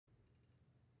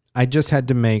I just had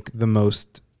to make one of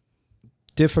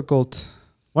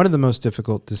the most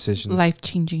difficult decisions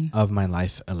Life-changing. of my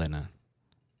life, Elena.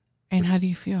 And how do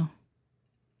you feel?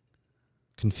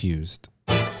 Confused.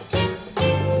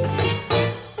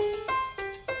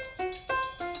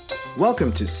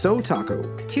 Welcome to So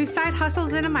Taco Two side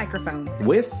hustles and a microphone.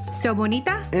 with So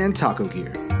Bonita. and Taco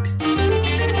Gear.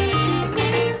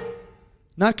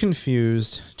 Not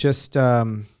confused, just,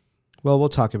 we'll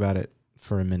talk about it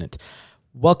for a minute.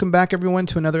 Welcome back, everyone,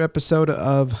 to another episode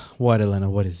of what, Elena?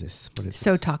 What is this?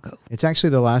 So Taco. It's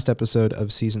actually the last episode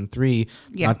of season 3.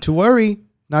 Yeah. Not to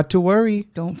worry.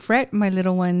 Don't fret, my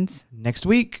little ones. Next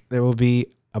week, there will be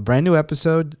a brand new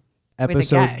episode. With a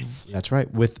guest. That's right.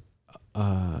 With,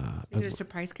 Is it a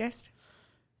surprise guest?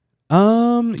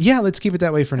 yeah, let's keep it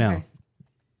that way for now. Okay.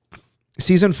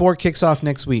 Season 4 kicks off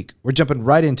next week. We're jumping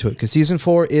right into it because season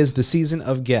 4 is the season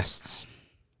of guests.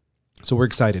 So we're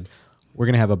excited. We're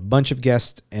going to have a bunch of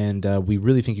guests, and we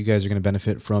really think you guys are going to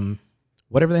benefit from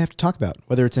whatever they have to talk about,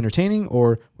 whether it's entertaining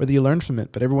or whether you learned from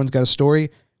it. But everyone's got a story.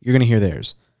 You're going to hear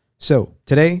theirs. So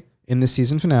today, in this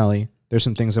season finale, there's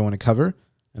some things I want to cover,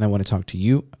 and I want to talk to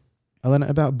you, Elena,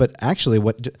 about. But actually,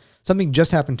 something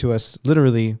just happened to us,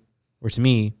 literally, or to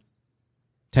me,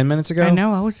 10 minutes ago. I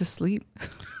know, I was asleep.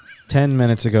 10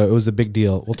 minutes ago. It was a big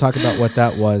deal. We'll talk about what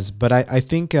that was. But I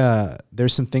think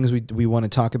there's some things we want to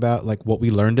talk about, like what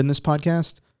we learned in this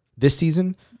podcast this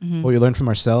season, what we learned from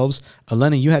ourselves.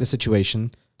 Elena, you had a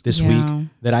situation this week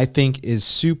that I think is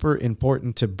super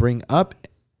important to bring up.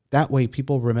 That way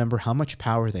people remember how much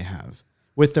power they have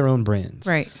with their own brands.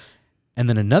 Right. And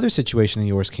then another situation of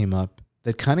yours came up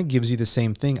that kind of gives you the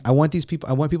same thing. I want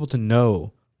people to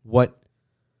know what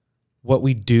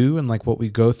we do and like what we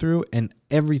go through and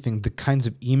everything, the kinds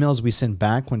of emails we send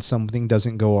back when something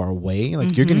doesn't go our way.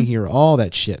 Like you're going to hear all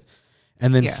that shit.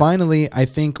 And then finally, I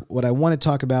think what I want to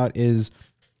talk about is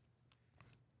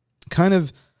kind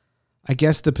of, I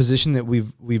guess, the position that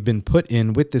we've been put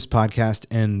in with this podcast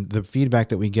and the feedback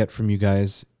that we get from you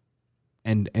guys.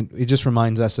 And it just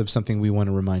reminds us of something we want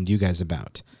to remind you guys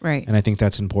about. Right. And I think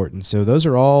that's important. So those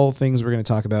are all things we're going to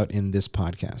talk about in this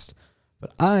podcast.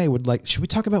 But I would should we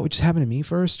talk about what just happened to me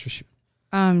first? Or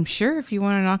sure, if you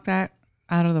want to knock that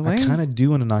out of the way. I kind of do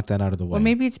want to knock that out of the way. Well,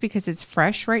 maybe it's because it's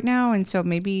fresh right now, and so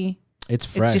maybe it's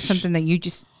fresh. It's just something that you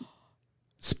just...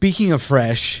 Speaking of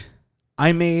fresh, what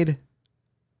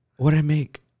did I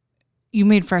make? You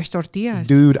made fresh tortillas.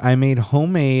 Dude, I made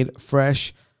homemade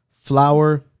fresh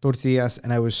flour tortillas,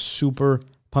 and I was super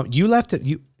pumped. You left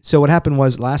it. So what happened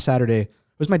was last Saturday, it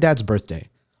was my dad's birthday.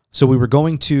 So we were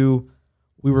going to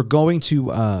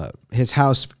his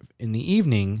house in the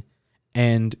evening,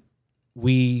 and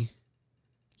we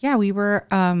were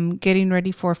getting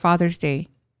ready for Father's Day.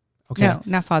 Okay. No,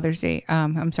 not Father's Day.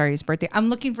 I'm sorry, his birthday. I'm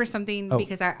looking for something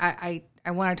because I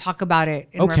want to talk about it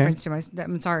in reference to my.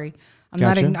 I'm sorry. I'm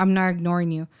not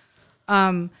ignoring you.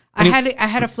 I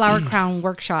had a flower crown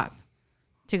workshop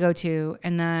to go to,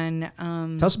 and then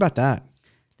tell us about that.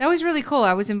 That was really cool.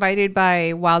 I was invited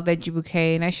by Wild Veggie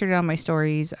Bouquet, and I shared it on my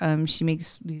stories. She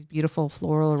makes these beautiful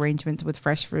floral arrangements with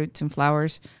fresh fruits and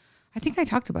flowers. I think I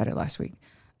talked about it last week.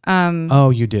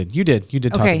 Oh, you did. You did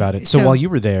talk about it. So while you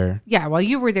were there. Yeah, while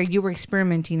you were there, you were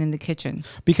experimenting in the kitchen.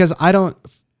 Because I don't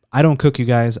cook, you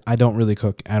guys. I don't really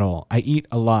cook at all. I eat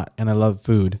a lot, and I love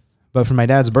food. But for my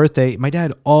dad's birthday, my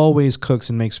dad always cooks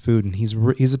and makes food, and he's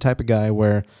the type of guy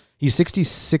where he's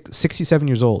 67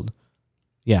 years old.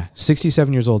 Yeah,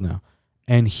 67 years old now.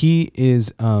 And he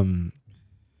is,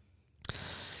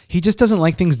 he just doesn't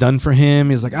like things done for him.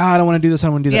 He's like, I don't want to do this. I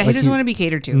don't want to do that. Yeah, he doesn't want to be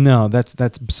catered to. No,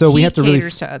 so we have to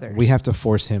caters to others. We have to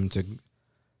force him to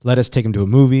let us take him to a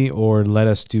movie or let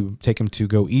us take him to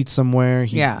go eat somewhere.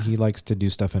 He likes to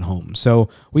do stuff at home. So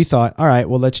we thought, all right,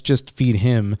 well, let's just feed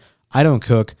him. I don't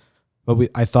cook. But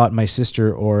I thought my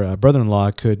sister or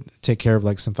brother-in-law could take care of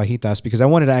like some fajitas because I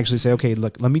wanted to actually say, okay,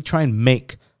 look, let me try and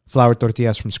make flour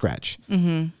tortillas from scratch.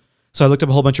 Mm-hmm. So I looked up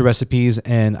a whole bunch of recipes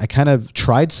and I kind of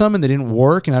tried some and they didn't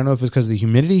work. And I don't know if it's because of the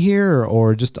humidity here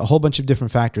or just a whole bunch of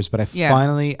different factors. But I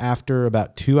finally, after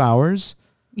about 2 hours,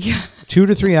 2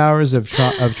 to 3 hours of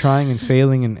trying and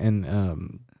failing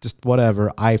and just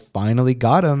whatever, I finally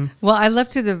got them. Well, I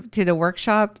left to the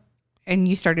workshop and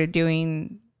you started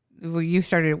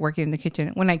working in the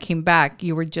kitchen. When I came back,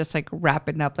 you were just like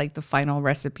wrapping up like the final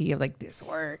recipe of like, this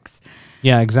works.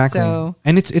 Yeah, exactly. So,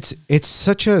 and it's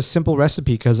such a simple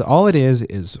recipe because all it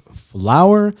is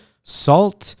flour,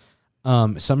 salt.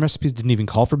 Some recipes didn't even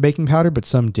call for baking powder, but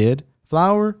some did.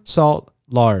 Flour, salt,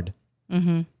 lard,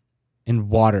 and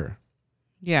water.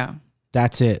 Yeah.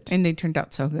 That's it. And they turned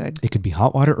out so good. It could be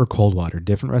hot water or cold water.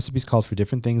 Different recipes called for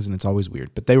different things, and it's always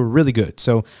weird. But they were really good.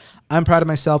 So I'm proud of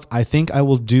myself. I think I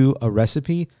will do a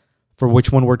recipe for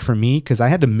which one worked for me because I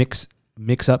had to mix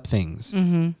up things.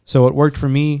 Mm-hmm. So it worked for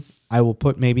me. I will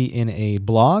put maybe in a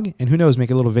blog, and who knows,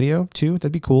 make a little video too.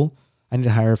 That'd be cool. I need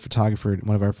to hire a photographer,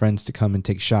 one of our friends, to come and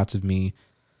take shots of me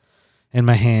and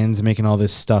my hands making all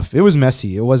this stuff. It was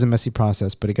messy. It was a messy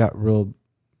process, but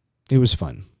it was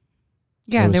fun.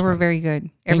 Yeah, they were very good.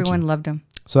 Everyone loved them.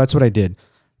 So that's what I did.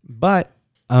 But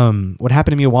what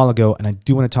happened to me a while ago, and I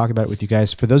do want to talk about it with you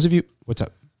guys. For those of you, what's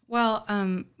up? Well,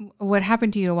 what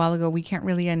happened to you a while ago, we can't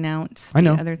really announce the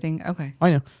other thing. Okay.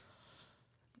 I know.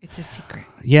 It's a secret.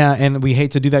 Yeah, and we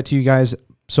hate to do that to you guys,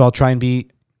 so I'll try and be...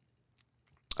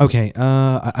 Okay,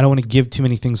 I don't want to give too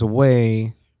many things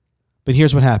away, but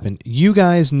here's what happened. You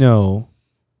guys know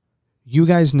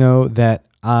that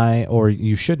or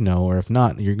you should know, or if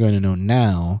not, you're going to know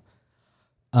now.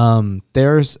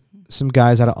 There's some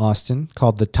guys out of Austin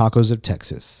called the Tacos of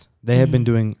Texas. They have been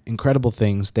doing incredible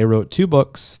things. They wrote 2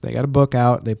 books. They got a book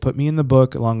out. They put me in the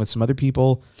book along with some other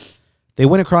people. They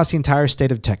went across the entire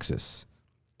state of Texas,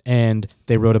 and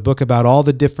they wrote a book about all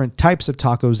the different types of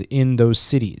tacos in those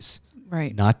cities.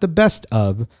 Right. Not the best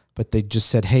of, but they just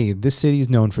said, hey, this city is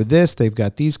known for this. They've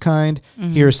got these kind.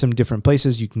 Here are some different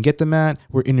places you can get them at.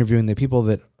 We're interviewing the people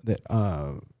that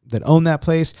own that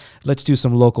place. Let's do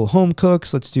some local home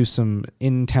cooks. Let's do some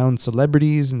in-town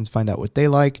celebrities and find out what they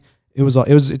like.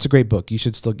 It's a great book. You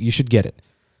should get it.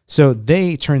 So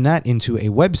they turned that into a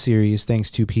web series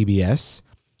thanks to PBS.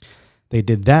 They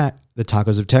did that, the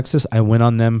Tacos of Texas. I went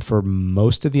on them for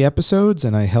most of the episodes,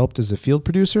 and I helped as a field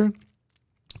producer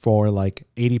for like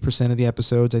 80% of the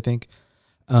episodes, I think.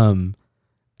 And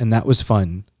that was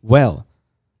fun. Well,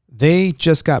 they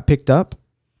just got picked up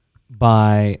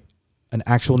by an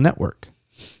actual network,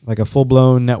 like a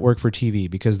full-blown network for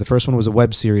TV, because the first one was a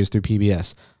web series through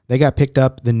PBS. They got picked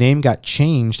up. The name got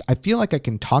changed. I feel like I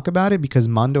can talk about it because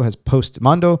Mondo has posted.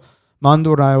 Mondo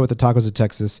Raya with the Tacos of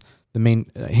Texas,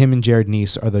 him and Jared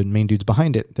Neese are the main dudes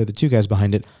behind it. They're the 2 guys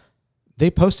behind it.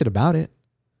 They posted about it.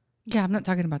 Yeah, I'm not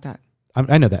talking about that.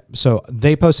 I know that. So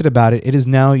they posted about it. It is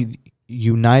now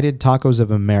United Tacos of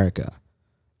America.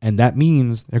 And that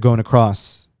means they're going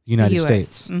across the United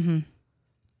States. Mm-hmm.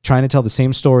 Trying to tell the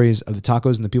same stories of the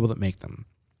tacos and the people that make them.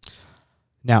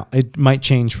 Now, it might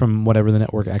change from whatever the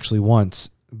network actually wants.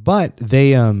 But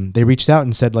they reached out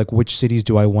and said, like, which cities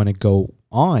do I want to go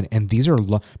on? And these are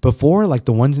before, like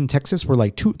the ones in Texas were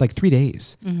like 3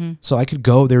 days. Mm-hmm. So I could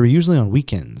go. They were usually on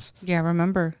weekends. Yeah,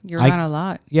 remember you're on a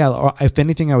lot. Yeah, or if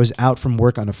anything, I was out from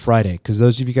work on a Friday because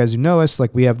those of you guys who know us,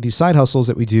 like we have these side hustles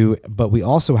that we do, but we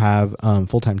also have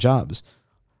full-time jobs.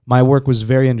 My work was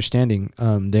very understanding.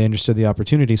 They understood the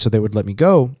opportunity, so they would let me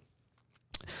go.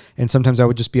 And sometimes I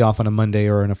would just be off on a Monday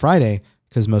or on a Friday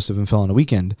because most of them fell on a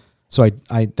weekend. So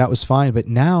I that was fine. But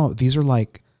now these are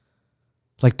like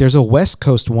there's a West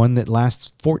Coast one that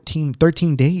lasts 13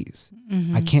 days.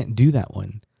 Mm-hmm. I can't do that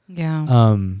one.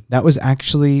 Yeah. That was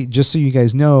actually, just so you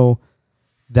guys know,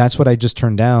 that's what I just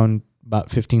turned down about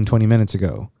 15, 20 minutes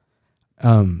ago.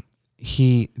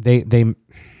 He gave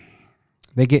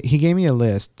me a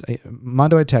list.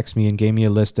 Mondo had texted me and gave me a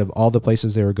list of all the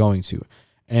places they were going to.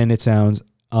 And it sounds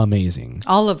amazing.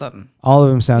 All of them. All of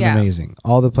them sound amazing.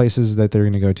 All the places that they're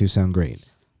going to go to sound great.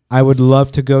 I would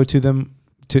love to go to them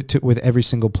with every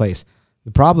single place.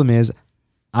 The problem is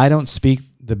I don't speak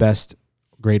the best,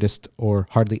 greatest, or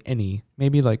hardly any,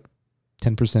 maybe like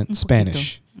 10%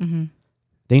 Spanish. Mm-hmm.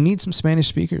 They need some Spanish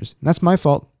speakers. And that's my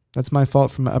fault. That's my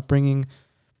fault from my upbringing,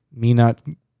 me not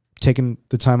taking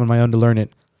the time on my own to learn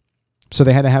it. So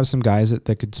they had to have some guys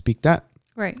that could speak that.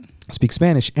 Right. Speak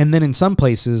Spanish. And then in some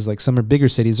places, like some are bigger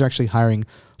cities, they're actually hiring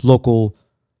local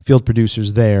field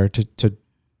producers there to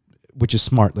which is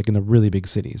smart, like in the really big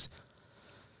cities.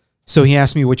 So he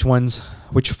asked me which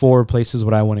 4 places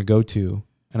would I want to go to,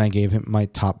 and I gave him my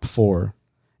top 4.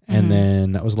 And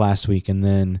then that was last week. And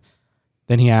then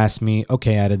he asked me,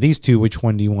 okay, out of these 2, which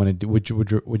one do you want to do? Which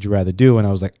would you rather do? And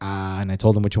I was like, and I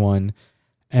told him which one.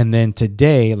 And then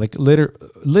today, like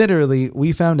literally,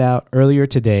 we found out earlier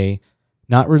today,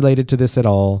 not related to this at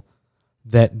all,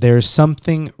 that there's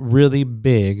something really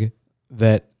big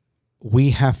that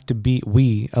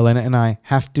Elena and I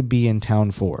have to be in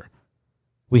town for.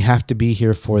 We have to be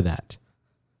here for that.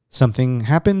 Something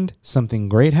happened, something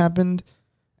great happened,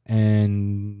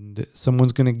 and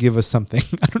someone's going to give us something.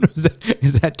 I don't know,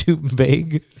 is that too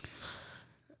vague?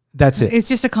 That's it. It's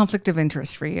just a conflict of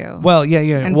interest for you. Well, yeah.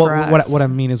 And well, what I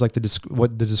mean is like the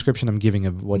description I'm giving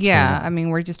of what's going on. I mean,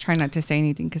 we're just trying not to say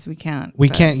anything because we can't. We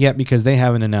can't yet because they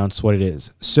haven't announced what it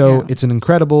is. So it's an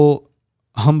incredible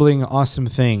humbling, awesome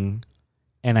thing,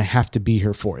 and I have to be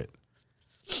here for it.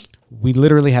 We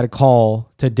literally had a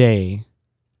call today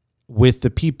with the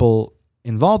people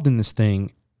involved in this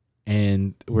thing,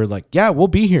 and we're like, yeah, we'll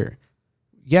be here.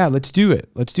 Yeah, let's do it.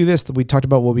 Let's do this. We talked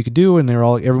about what we could do, and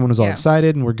everyone was all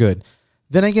excited, and we're good.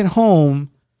 Then I get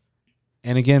home,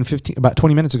 and again, about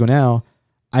 20 minutes ago now,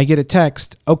 I get a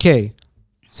text. Okay,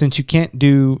 since you can't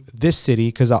do this city,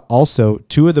 because also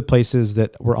 2 of the places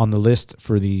that were on the list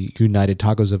for the United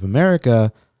Tacos of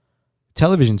America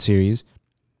television series,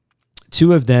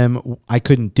 2 of them I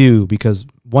couldn't do because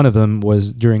one of them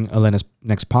was during Elena's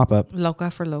next pop-up.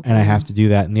 Loca for Loca. And I have to do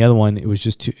that. And the other one, it was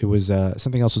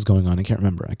something else was going on. I can't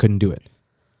remember. I couldn't do it.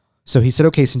 So he said,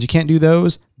 okay, since you can't do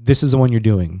those, this is the one you're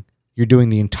doing. You're doing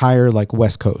the entire like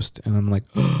West Coast. And I'm like,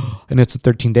 oh, and it's a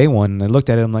 13-day one. And I looked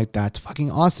at it. I'm like, that's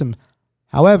fucking awesome.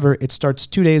 However, it starts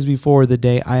 2 days before the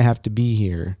day I have to be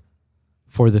here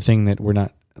for the thing that we're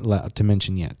not allowed to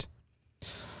mention yet.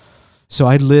 So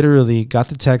I literally got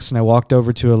the text and I walked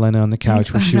over to Elena on the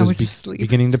couch where she was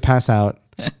beginning to pass out.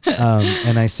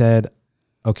 And I said,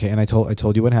 okay. And I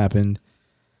told you what happened.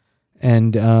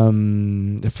 And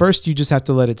at first you just have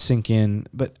to let it sink in.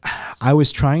 But I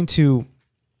was trying to,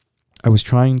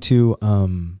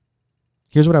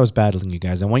 here's what I was battling, you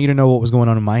guys. I want you to know what was going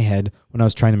on in my head when I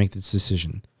was trying to make this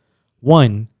decision.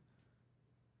 1,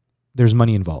 there's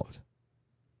money involved.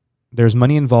 There's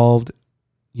money involved.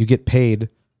 You get paid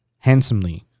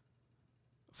handsomely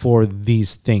for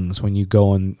these things when you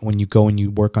go and you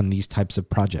work on these types of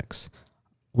projects.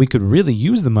 We could really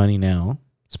use the money now,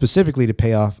 specifically to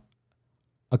pay off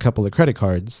a couple of credit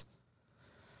cards,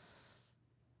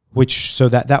 so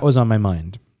that was on my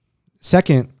mind.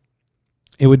 Second,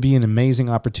 it would be an amazing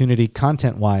opportunity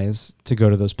content-wise to go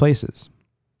to those places.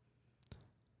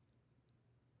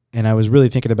 And I was really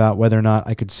thinking about whether or not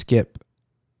I could skip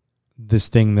this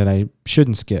thing that I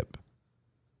shouldn't skip.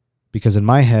 Because in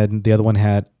my head, the other one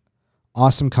had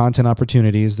awesome content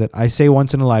opportunities that I say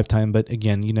once in a lifetime, but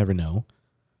again, you never know.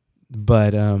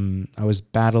 But I was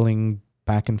battling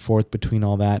back and forth between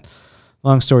all that.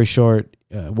 Long story short,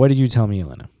 what did you tell me,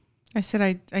 Elena? I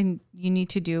said, you need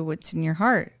to do what's in your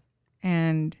heart.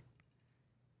 And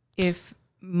if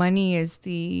money is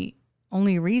the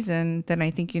only reason, then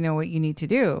I think you know what you need to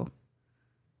do.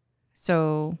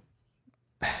 So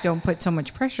don't put so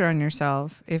much pressure on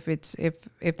yourself if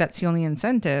that's the only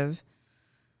incentive.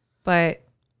 But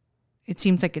it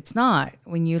seems like it's not.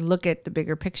 When you look at the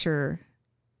bigger picture,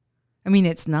 I mean,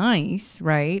 it's nice,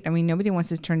 right? I mean, nobody wants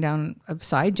to turn down a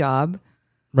side job.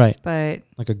 Right. But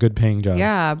like a good paying job.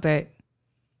 Yeah, but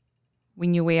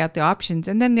when you weigh out the options,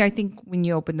 and then I think when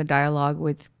you open the dialogue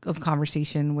of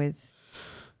conversation with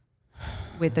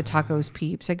the tacos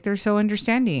peeps, like they're so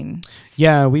understanding.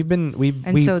 Yeah,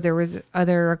 so there was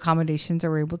other accommodations that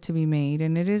were able to be made,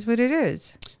 and it is what it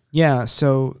is. Yeah,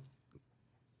 so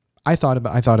I thought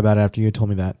about it after you told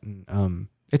me that.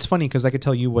 It's funny because I could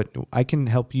tell you what I can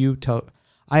help you tell.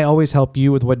 I always help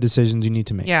you with what decisions you need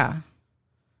to make. Yeah.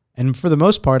 And for the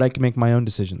most part, I can make my own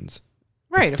decisions.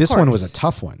 Right. This one was a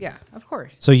tough one. Yeah, of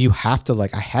course. So you have to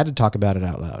I had to talk about it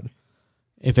out loud.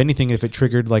 If anything, if it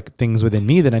triggered like things within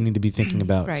me that I need to be thinking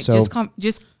about. Right. So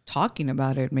just talking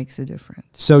about it makes a difference.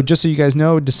 So just so you guys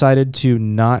know, decided to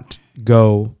not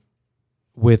go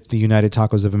with the United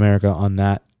Tacos of America on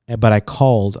that. But I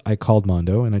called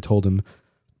Mondo and I told him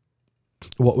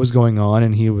what was going on,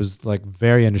 and he was like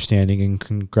very understanding and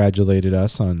congratulated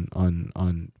us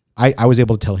on I was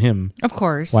able to tell him, of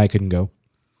course, why I couldn't go.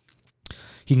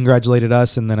 He congratulated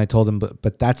us, and then I told him,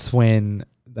 but that's when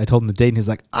I told him the date, and he's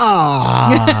like,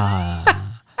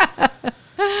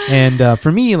 And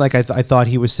for me, like I thought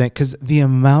he was saying, because the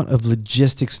amount of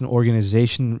logistics and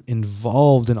organization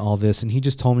involved in all this, and he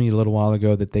just told me a little while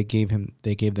ago that they gave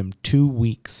them 2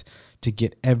 weeks to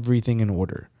get everything in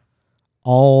order.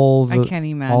 I can't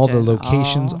imagine. All the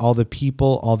locations, all the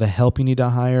people, all the help you need to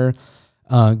hire.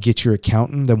 Get your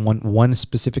accountant, then one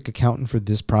specific accountant for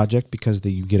this project, because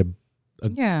you get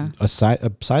a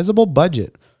sizable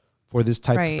budget for this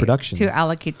type of production to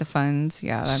allocate the funds.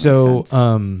 Yeah. That makes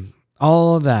sense.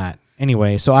 All of that.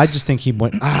 Anyway, so I just think he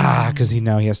went because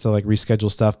now he has to like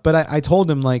reschedule stuff. But I told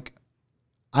him like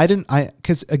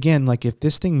because again, like if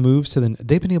this thing moves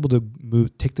they've been able to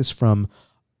take this from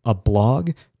a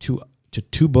blog to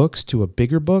 2 books to a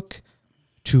bigger book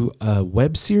to a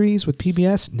web series with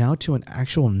PBS, now to an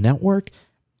actual network.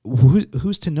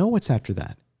 Who's to know what's after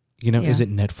that? Is it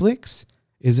Netflix?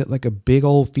 Is it like a big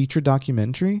old feature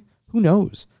documentary? Who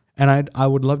knows? And I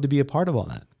would love to be a part of all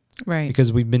that. Right.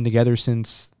 Because we've been together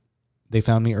since they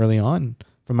found me early on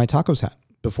from my tacos hat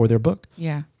before their book.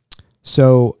 Yeah.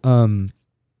 So,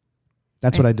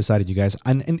 That's what I decided, you guys.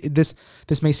 And this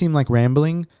may seem like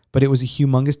rambling, but it was a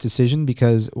humongous decision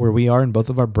because where we are in both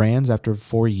of our brands after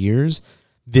 4 years,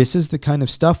 this is the kind of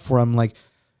stuff where I'm like,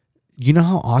 you know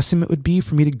how awesome it would be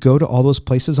for me to go to all those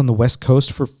places on the West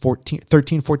Coast for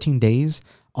 13, 14 days?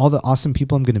 All the awesome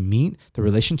people I'm going to meet, the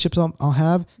relationships I'll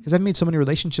have, because I've made so many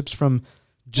relationships from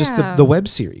just the web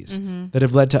series that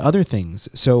have led to other things.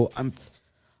 So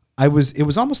it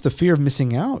was almost the fear of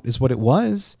missing out is what it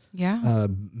was. Yeah.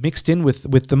 Mixed in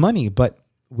with the money, but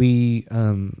we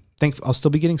think I'll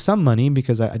still be getting some money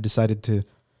because I decided to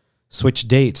switch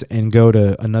dates and go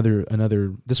to another.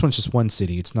 This one's just one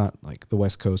city. It's not like the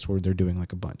West Coast where they're doing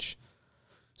like a bunch.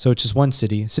 So it's just one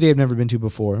city I've never been to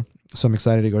before. So I'm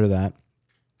excited to go to that.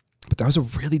 But that was a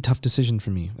really tough decision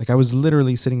for me. Like I was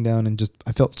literally sitting down and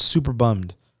I felt super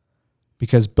bummed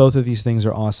because both of these things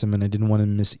are awesome and I didn't want to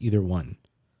miss either one.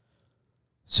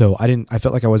 So I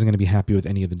felt like I wasn't going to be happy with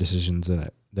any of the decisions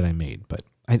that I made. But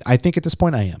I think at this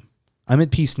point I am. I'm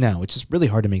at peace now. It's just really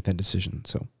hard to make that decision.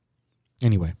 So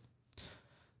anyway,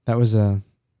 that was yeah,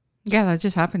 that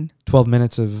just happened. 12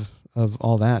 minutes of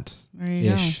all that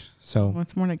ish. Go. So well,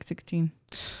 it's more like 16.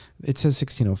 It says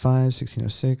 1605,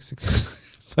 1606.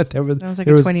 But that was like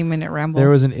a 20-minute ramble. There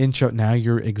was an intro. Now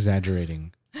you're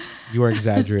exaggerating. You are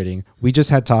exaggerating. We just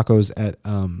had tacos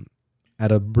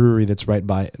at a brewery that's right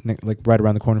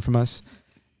around the corner from us,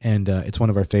 and it's one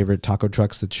of our favorite taco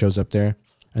trucks that shows up there.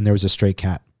 And there was a stray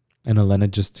cat, and Elena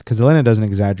because Elena doesn't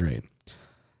exaggerate.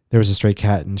 There was a stray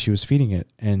cat, and she was feeding it,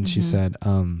 and she said,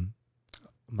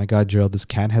 "My God, Gerald, this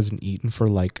cat hasn't eaten for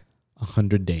like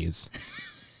 100 days."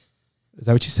 Is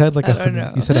that what you said? Like I don't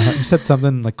know. You said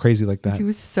something like crazy like that. He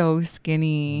was so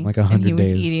skinny. Like 100 days. And he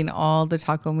was eating all the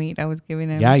taco meat I was giving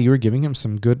him. Yeah, you were giving him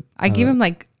some good. I gave him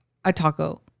like a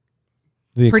taco.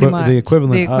 Pretty much. The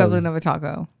equivalent of a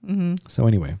taco. Mm-hmm. So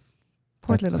anyway,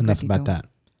 poor little enough about that.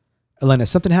 Elena,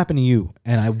 something happened to you,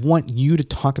 and I want you to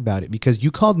talk about it because you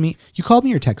called me. You called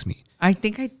me or text me? I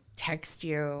think I text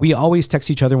you. We always text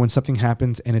each other when something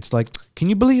happens, and it's like, "Can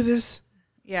you believe this?"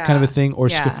 Yeah, kind of a thing. Or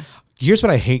here's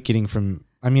what I hate getting from.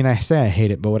 I mean, I say I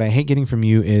hate it, but what I hate getting from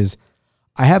you is,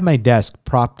 I have my desk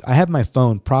propped. I have my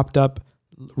phone propped up,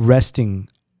 resting.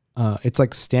 It's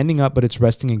like standing up, but it's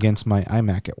resting against my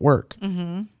iMac at work.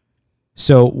 Mm-hmm.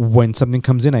 So when something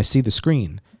comes in, I see the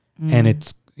screen, and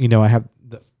it's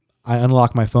I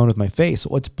unlock my phone with my face.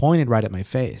 Well, it's pointed right at my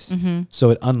face, so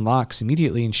it unlocks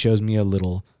immediately and shows me a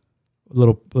little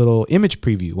image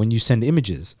preview when you send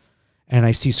images, and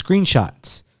I see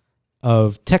screenshots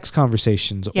of text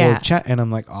conversations or chat, and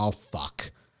I'm like, oh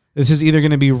fuck, this is either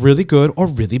going to be really good or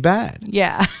really bad.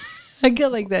 Yeah. I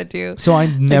get like that too. So I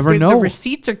never know. The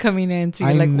receipts are coming in, so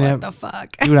you're what the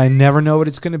fuck? Dude, I never know what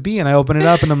it's going to be. And I open it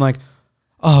up and I'm like,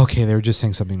 oh, okay, they were just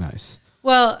saying something nice.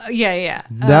 Well, yeah.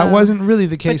 That wasn't really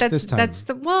the case this time.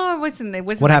 It wasn't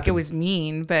what like happened? It was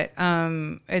mean, but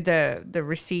the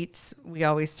receipts, we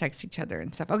always text each other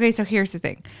and stuff. Okay, so here's the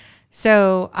thing.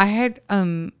 So I had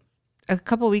a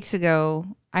couple weeks ago,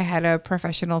 I had a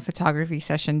professional photography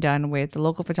session done with a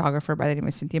local photographer by the name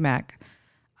of Cynthia Mack.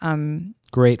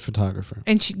 Great photographer.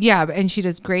 And she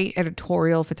does great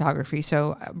editorial photography,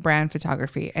 so brand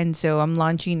photography. And so I'm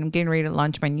getting ready to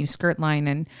launch my new skirt line,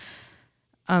 and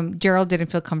Gerald didn't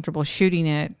feel comfortable shooting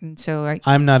it. And so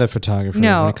I'm not a photographer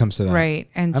when it comes to that. Right.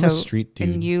 And I'm so a street dude.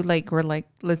 And you were like,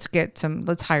 let's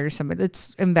hire somebody.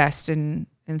 Let's invest in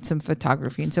some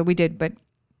photography. And so we did,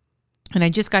 and I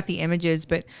just got the images,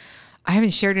 but I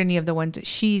haven't shared any of the ones that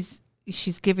she's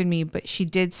given me, but she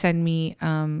did send me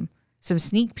some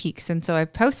sneak peeks. And so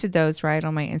I've posted those right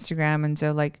on my Instagram. And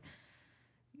so like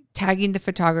tagging the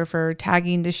photographer,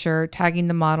 tagging the shirt, tagging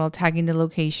the model, tagging the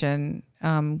location,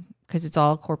 because it's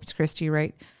all Corpus Christi,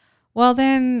 right? Well,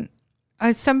 then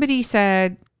somebody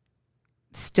said,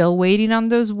 still waiting on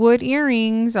those wood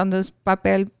earrings, on those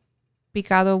papel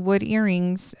picado wood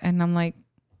earrings. And I'm like,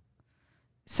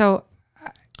 so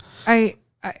I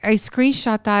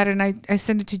screenshot that and I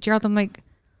sent it to Gerald. I'm like,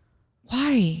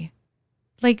 why?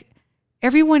 Like,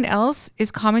 everyone else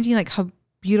is commenting like how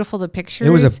beautiful the picture is.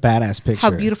 It was a badass picture. How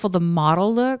beautiful the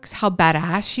model looks, how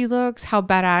badass she looks, how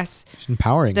badass she's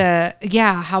empowering. How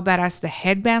badass the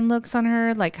headband looks on her,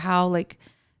 and I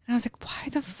was like, why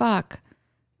the fuck?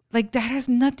 Like, that has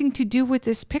nothing to do with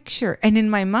this picture. And in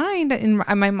my mind,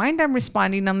 I'm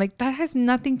responding, I'm like, that has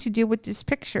nothing to do with this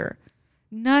picture.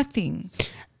 Nothing.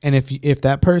 And if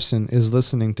that person is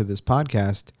listening to this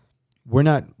podcast, we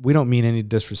don't mean any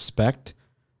disrespect.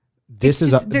 This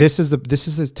is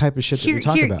the type of shit that we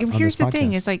talk about. Here's the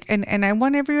thing: is like, and I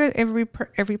want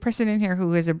every person in here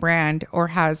who is a brand or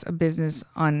has a business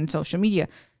on social media,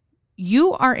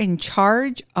 you are in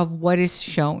charge of what is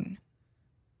shown.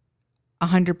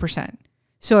 100%.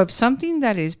 So if something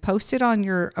that is posted on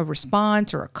a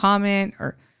response or a comment,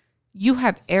 or you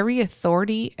have every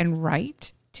authority and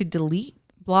right to delete,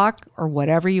 block, or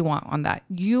whatever you want on that.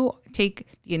 You take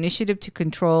the initiative to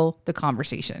control the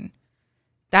conversation.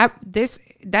 That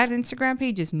Instagram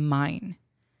page is mine.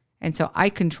 And so I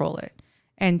control it.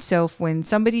 And so when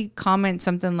somebody comments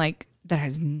something like that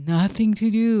has nothing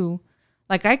to do,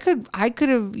 like I could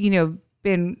have,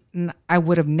 been, I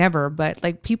would have never, but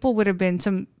like people would have been,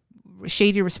 some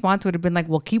shady response would have been like,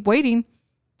 well, keep waiting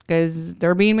because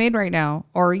they're being made right now,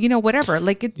 or, whatever.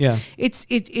 Like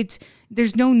it's,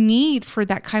 there's no need for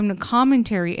that kind of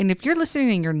commentary. And if you're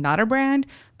listening and you're not a brand,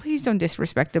 please don't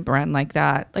disrespect a brand like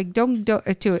that. Like don't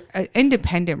to an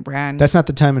independent brand. That's not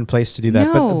the time and place to do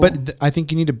that. No. But I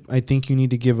think you need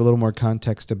to give a little more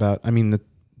context about,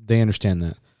 they understand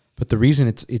that. But the reason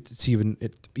it's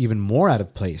even more out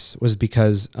of place was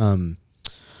because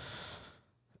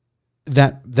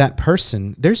that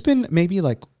person, there's been maybe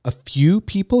like a few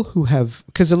people who have,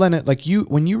 because Elena, like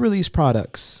when you release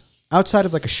products outside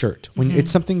of like a shirt, when it's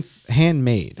something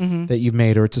handmade that you've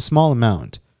made, or it's a small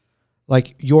amount,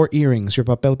 like your earrings, your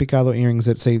papel picado earrings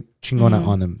that say chingona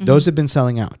on them, those have been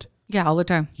selling out. Yeah, all the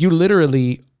time. You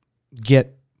literally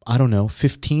get,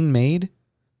 15 made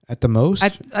at the most.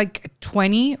 At like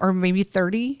 20 or maybe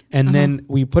 30. And then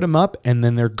we put them up and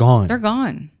then they're gone. They're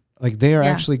gone. Like they are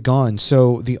actually gone.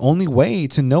 So the only way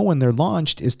to know when they're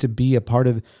launched is to be a part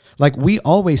of, like we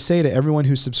always say to everyone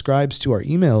who subscribes to our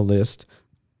email list,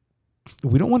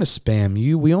 we don't want to spam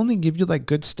you. We only give you like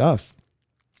good stuff.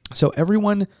 So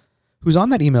everyone who's on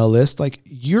that email list, like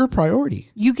you're a priority.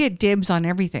 You get dibs on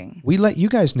everything. We let you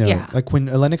guys know. Yeah. Like when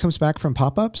Elena comes back from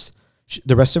pop-ups,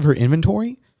 the rest of her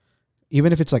inventory,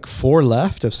 even if it's like 4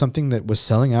 left of something that was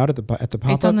selling out at the pop-up,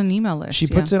 it's on an email list. She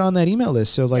puts it on that email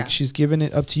list. So like she's given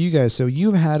it up to you guys. So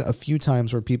you've had a few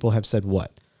times where people have said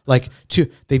what? Like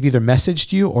they've either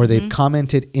messaged you or they've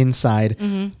commented inside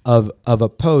of a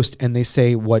post and they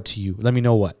say what to you? Let me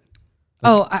know what.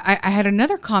 Like, I had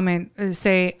another comment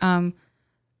say,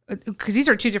 because these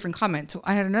are 2 different comments. So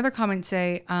I had another comment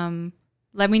say,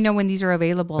 let me know when these are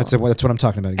available. That's what I'm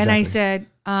talking about. Exactly. And I said,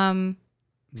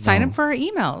 sign up for our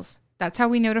emails. That's how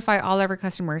we notify all of our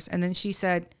customers. And then she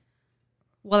said,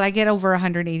 well, I get over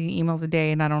 180 emails a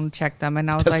day and I don't check them.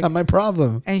 And I was That's not my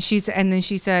problem. And then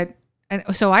she said,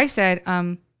 and so I said,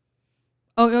 oh,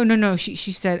 no. She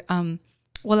said,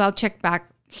 well, I'll check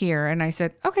back here. And I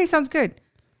said, okay, sounds good.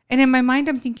 And in my mind,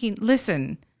 I'm thinking,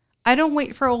 listen, I don't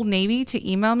wait for Old Navy to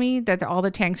email me that all the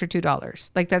tanks are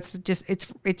 $2. Like that's just,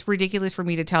 it's ridiculous for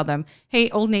me to tell them, hey,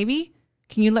 Old Navy,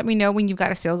 can you let me know when you've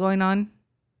got a sale going on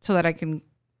so that I can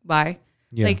buy?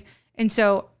 Yeah. Like, and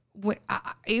so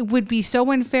it would be so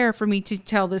unfair for me to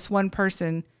tell this one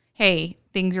person, hey,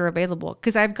 things are available,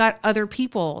 because I've got other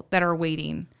people that are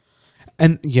waiting.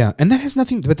 And that has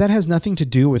nothing to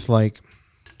do with like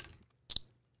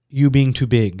you being too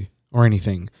big or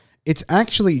anything. It's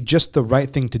actually just the right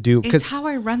thing to do. It's how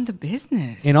I run the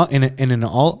business. In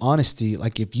all honesty,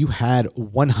 like if you had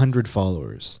 100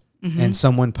 followers and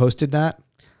someone posted that,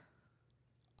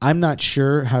 I'm not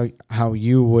sure how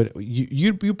you would.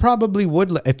 You probably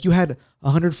would, if you had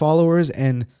 100 followers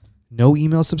and no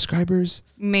email subscribers.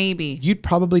 Maybe you'd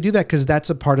probably do that because that's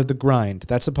a part of the grind.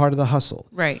 That's a part of the hustle.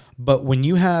 Right. But when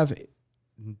you have,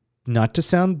 not to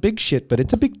sound big shit, but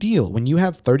it's a big deal. When you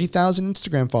have 30,000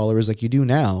 Instagram followers like you do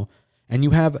now, and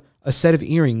you have a set of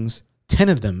earrings, 10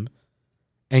 of them,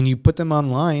 and you put them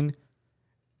online,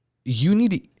 you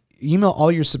need to email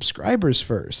all your subscribers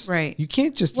first. Right. You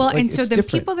can't just, well, and so the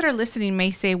people that are listening may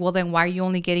say, well, then why are you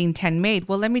only getting 10 made?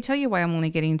 Well, let me tell you why I'm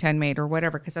only getting 10 made or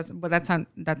whatever, because that's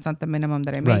not the minimum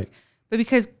that I make. Right. But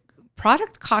because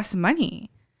product costs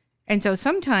money. And so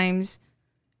sometimes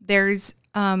there's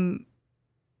I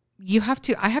have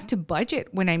to budget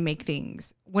when I make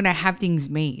things, when I have things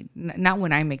made, not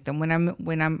when I make them,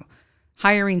 when I'm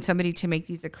hiring somebody to make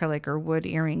these acrylic or wood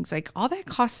earrings, like all that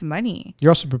costs money. You're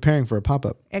also preparing for a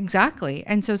pop-up. Exactly.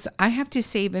 And so I have to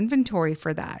save inventory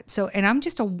for that. So, and I'm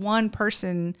just a one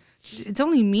person, it's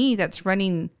only me that's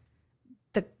running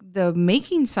the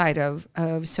making side of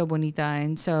So Bonita.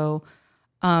 And so,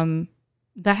 that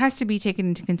has to be taken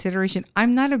into consideration.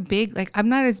 I'm not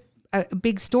as a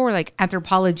big store like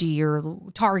Anthropologie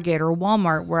or Target or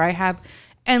Walmart where I have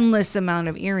endless amount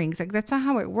of earrings. Like that's not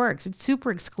how it works. It's super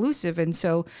exclusive. And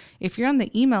so if you're on the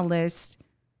email list,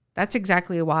 that's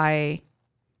exactly why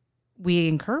we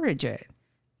encourage it.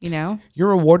 You know, you're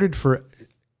rewarded for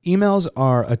emails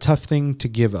are a tough thing to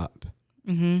give up.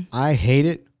 Mm-hmm. I hate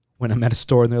it when I'm at a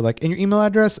store and they're like, and your email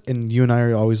address, and you and I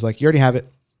are always like, you already have it.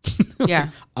 Yeah.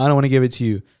 I don't want to give it to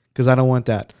you because I don't want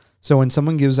that. So when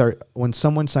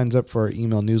someone signs up for our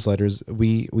email newsletters,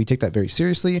 we take that very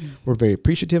seriously. We're very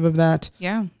appreciative of that.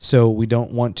 Yeah. So we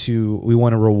want to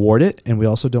reward it, and we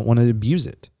also don't want to abuse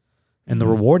it. And the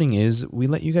rewarding is we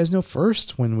let you guys know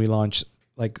first when we launch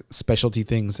like specialty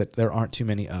things that there aren't too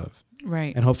many of.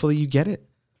 Right. And hopefully you get it,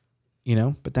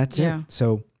 but that's it.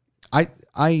 So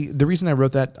the reason I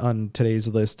wrote that on today's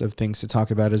list of things to talk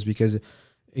about is because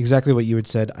exactly what you had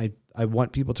said. I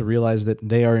want people to realize that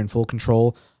they are in full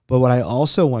control. But what I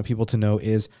also want people to know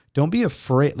is don't be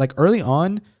afraid. Like early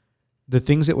on, the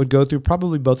things that would go through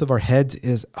probably both of our heads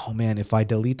is, oh man, if I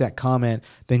delete that comment,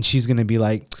 then she's going to be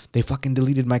like, they fucking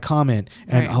deleted my comment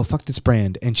and oh, fuck this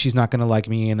brand. And she's not going to like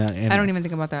me. And I don't even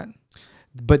think about that.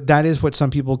 But that is what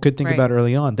some people could think about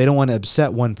early on. They don't want to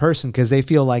upset one person because they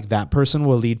feel like that person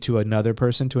will lead to another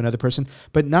person,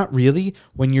 but not really.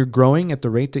 When you're growing at the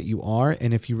rate that you are,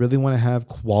 and if you really want to have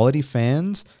quality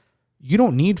fans, you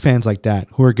don't need fans like that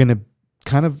who are going to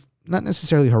kind of not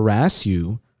necessarily harass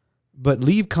you, but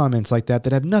leave comments like that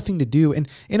have nothing to do. And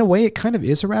in a way, it kind of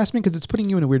is harassment because it's putting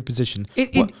you in a weird position.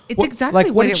 It's exactly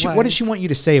like, what did she want you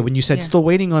to say when you said still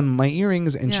waiting on my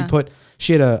earrings? And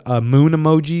she had a moon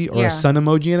emoji or a sun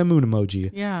emoji and a moon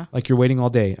emoji. Yeah. Like you're waiting all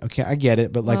day. Okay, I get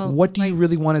it. But what do you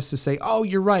really want us to say? Oh,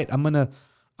 you're right.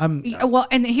 Well,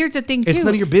 and here's the thing too. It's none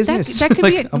of your business. That could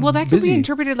be be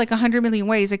interpreted like 100 million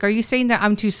ways. Like, are you saying that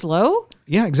I'm too slow?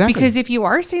 Yeah, exactly. Because if you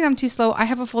are saying I'm too slow, I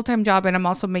have a full-time job and I'm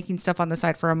also making stuff on the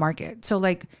side for a market. So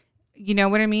like, you know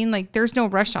what I mean? Like, there's no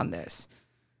rush on this.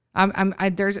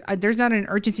 There's not an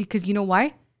urgency because you know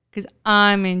why? Because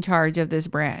I'm in charge of this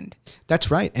brand.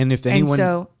 That's right. And if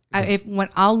anyone, when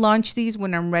I'll launch these,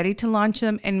 when I'm ready to launch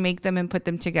them and make them and put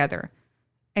them together.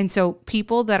 And so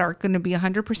people that are going to be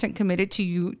 100% committed to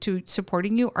you, to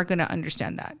supporting you, are going to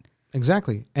understand that.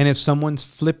 Exactly. And if someone's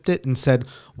flipped it and said,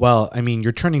 well, I mean,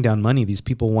 you're turning down money. These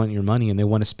people want your money and they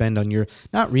want to spend on your,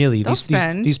 not really. They'll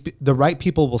spend. The right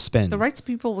people will spend. The right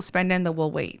people will spend and they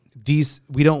will wait.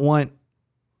 We don't want,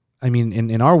 I mean,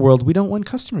 in our world, we don't want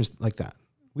customers like that.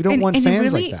 We don't want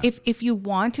fans really, like that. If you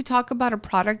want to talk about a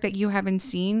product that you haven't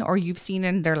seen or you've seen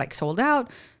and they're like sold out,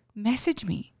 message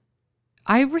me.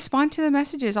 I respond to the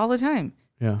messages all the time.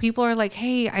 Yeah. People are like,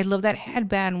 hey, I love that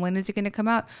headband. When is it going to come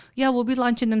out? Yeah, we'll be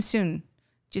launching them soon.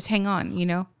 Just hang on,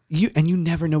 You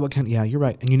never know what kind of, you're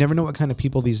right. And you never know what kind of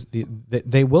people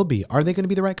they will be. Are they going to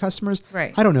be the right customers?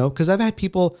 Right. I don't know. Because I've had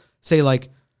people say like,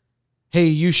 hey,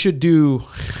 you should do,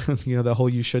 the whole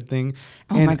you should thing.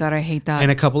 Oh my God, I hate that.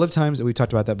 And a couple of times that we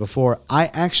talked about that before,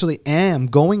 I actually am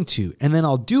going to. And then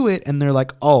I'll do it. And they're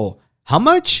like, oh, how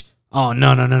much? Oh, no.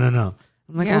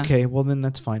 I'm like, okay, well then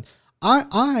that's fine.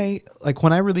 I like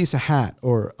when I release a hat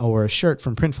or a shirt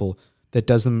from Printful that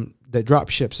drop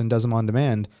ships and does them on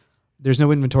demand, there's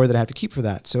no inventory that I have to keep for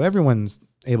that. So everyone's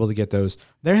able to get those.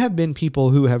 There have been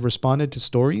people who have responded to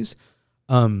stories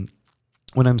when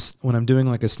I'm doing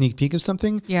like a sneak peek of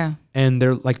something. Yeah. And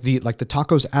they're like the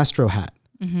Tacos Astro hat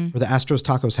or the Astros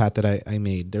Tacos hat that I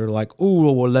made. They're like,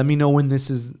 oh, well, let me know when this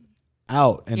is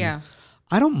out. And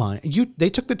I don't mind. They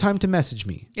took the time to message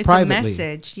me privately. It's a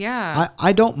message, yeah.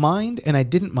 I don't mind, and I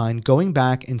didn't mind going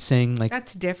back and saying like,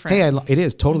 that's different. Hey, it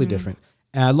is totally different.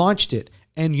 And I launched it,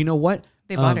 and you know what?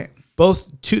 They bought it.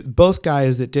 Both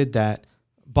guys that did that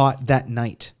bought that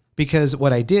night because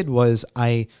what I did was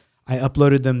I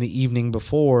uploaded them the evening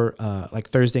before, like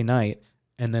Thursday night,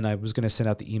 and then I was going to send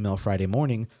out the email Friday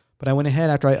morning. But I went ahead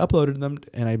after I uploaded them,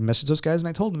 and I messaged those guys, and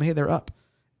I told them, hey, they're up,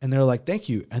 and they're like, thank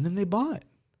you, and then they bought.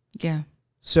 Yeah.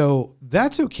 So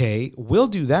that's okay. We'll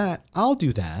do that. I'll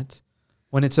do that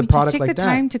when it's a product like that.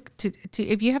 Just take the time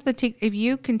to if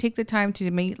you can take the time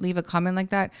to leave a comment like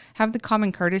that, have the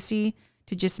common courtesy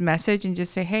to just message and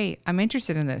just say, hey, I'm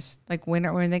interested in this. Like when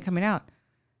are they coming out?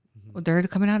 Well, they're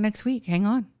coming out next week. Hang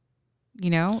on.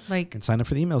 And sign up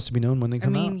for the emails to be known when they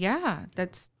come out. Yeah,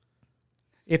 that's.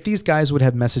 If these guys would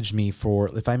have messaged me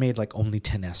if I made like only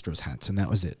 10 Astros hats and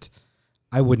that was it,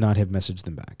 I would not have messaged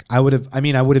them back. I would have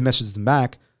messaged them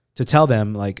back to tell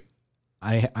them like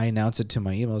I announce it to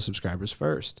my email subscribers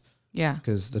first. Yeah.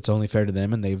 Because that's only fair to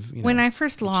them and they've, When I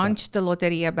first launched the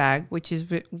Loteria bag, which is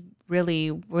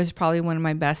was probably one of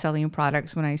my best selling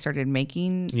products when I started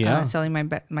selling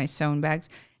my sewn bags.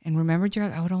 And remember,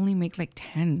 Gerald, I would only make like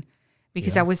 10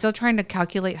 because I was still trying to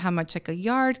calculate how much like a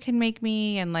yard can make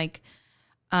me and like,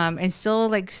 and still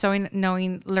like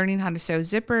learning how to sew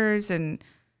zippers and,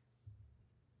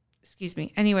 excuse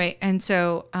me. Anyway, and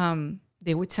so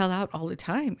they would sell out all the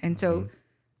time. And so,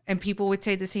 and people would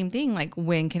say the same thing, like,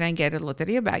 when can I get a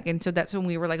Loteria bag? And so that's when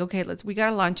we were like, okay, we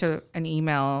got to launch an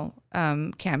email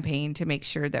campaign to make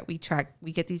sure that we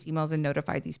get these emails and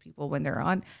notify these people when they're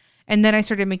on. And then I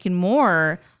started making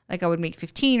more. Like I would make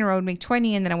 15 or I would make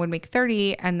 20 and then I would make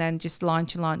 30 and then just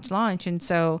launch. And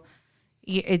so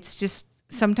it's just,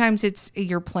 sometimes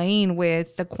you're playing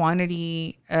with the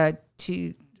quantity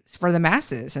for the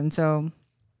masses. And so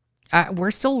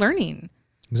we're still learning.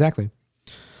 Exactly.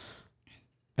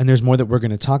 And there's more that we're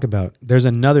going to talk about. There's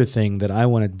another thing that I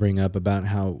want to bring up about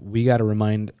how we got to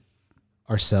remind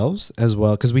ourselves as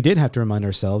well, because we did have to remind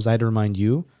ourselves. I had to remind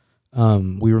you.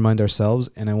 We remind ourselves,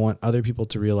 and I want other people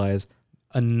to realize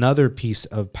another piece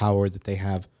of power that they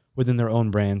have within their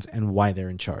own brands and why they're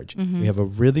in charge. We have a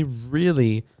really,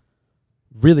 really,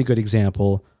 really good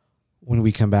example when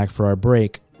we come back for our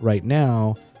break right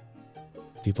now.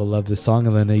 People love this song,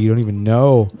 Elena. You don't even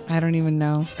know. I don't even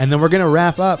know. And then we're going to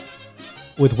wrap up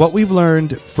with what we've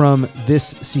learned from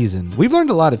this season. We've learned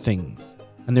a lot of things,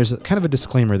 and there's kind of a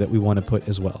disclaimer that we want to put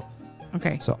as well.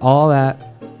 Okay. So all that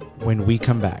when we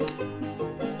come back.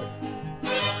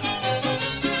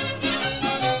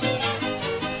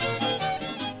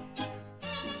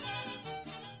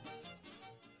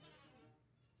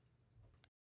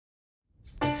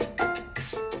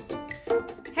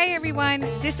 Hey everyone,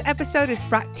 this episode is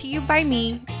brought to you by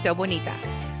me, So Bonita.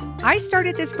 I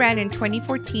started this brand in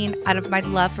 2014 out of my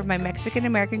love for my Mexican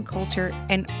American culture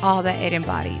and all that it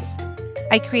embodies.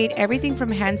 I create everything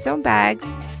from hand-sewn bags,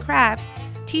 crafts,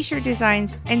 t-shirt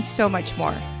designs, and so much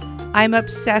more. I'm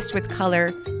obsessed with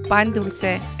color, pan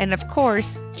dulce, and of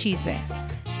course, chisme.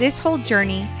 This whole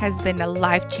journey has been a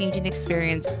life-changing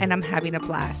experience and I'm having a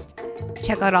blast.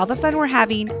 Check out all the fun we're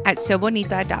having at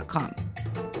sobonita.com.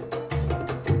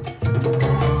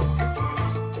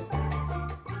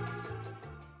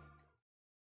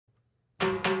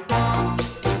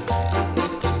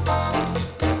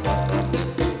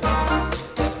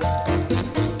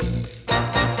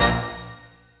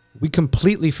 We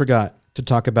completely forgot to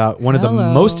talk about one of the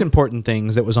most important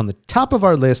things that was on the top of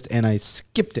our list, and I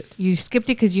skipped it. You skipped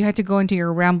it because you had to go into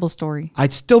your ramble story. I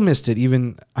still missed it.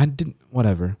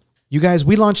 Whatever. You guys,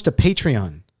 we launched a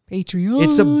Patreon.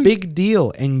 It's a big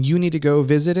deal, and you need to go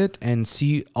visit it and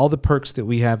see all the perks that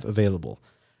we have available.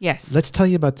 Yes. Let's tell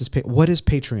you about this. What is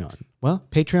Patreon? Well,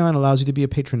 Patreon allows you to be a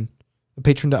patron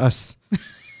to us.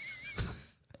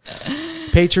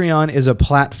 Patreon is a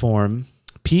platform,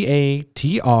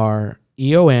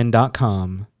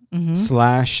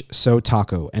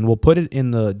 patreon.com/SoTaco. And we'll put it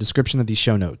in the description of these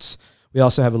show notes. We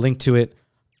also have a link to it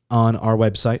on our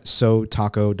website,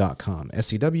 SoTaco.com,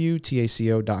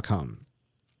 SEWTACO.com.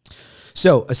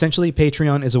 So essentially,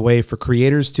 Patreon is a way for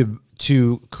creators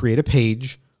to create a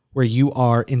page where you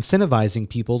are incentivizing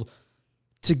people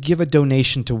to give a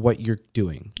donation to what you're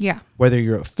doing. Yeah. Whether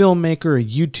you're a filmmaker, a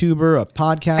YouTuber, a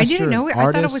podcaster, I didn't know it.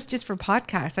 Artist. I thought it was just for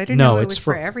podcasts. I didn't know it was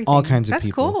for everything. All kinds of That's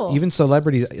people. That's cool. Even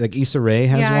celebrities, like Issa Rae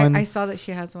has one. I saw that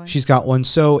she has one. She's got one.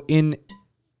 So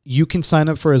you can sign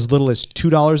up for as little as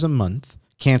 $2 a month,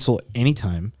 cancel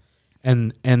anytime,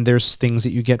 and there's things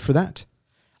that you get for that.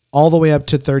 All the way up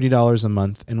to $30 a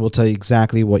month, and we'll tell you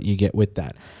exactly what you get with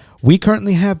that. We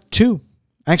currently have 2.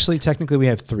 Actually, technically we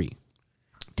have 3.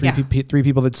 Three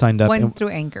people that signed up. One through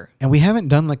Anchor. And we haven't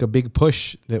done like a big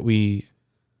push that we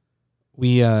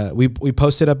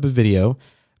posted up a video.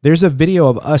 There's a video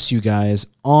of us, you guys,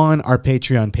 on our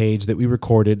Patreon page that we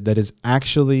recorded that is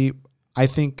actually, I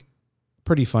think,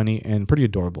 pretty funny and pretty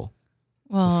adorable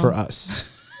for us.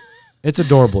 It's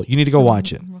adorable. You need to go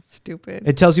watch it. Stupid.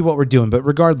 It tells you what we're doing. But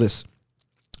regardless,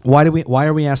 why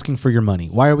are we asking for your money?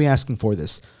 Why are we asking for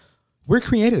this? We're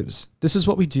creatives. This is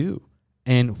what we do.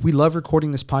 And we love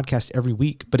recording this podcast every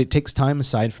week, but it takes time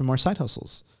aside from our side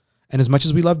hustles. And as much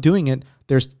as we love doing it,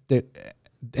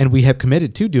 and we have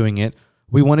committed to doing it,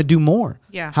 we want to do more.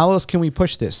 Yeah. How else can we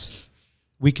push this?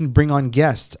 We can bring on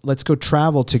guests. Let's go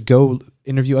travel to go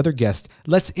interview other guests.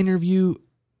 Let's interview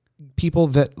people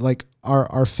that like are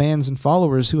our fans and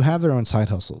followers who have their own side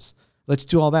hustles. Let's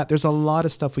do all that. There's a lot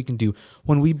of stuff we can do.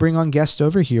 When we bring on guests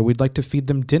over here, we'd like to feed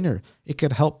them dinner. It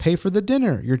could help pay for the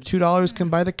dinner. Your $2 can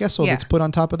buy the queso that's put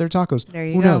on top of their tacos. There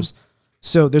you Who knows?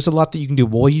 So there's a lot that you can do.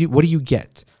 Well, what do you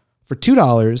get? For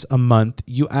 $2 a month,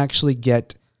 you actually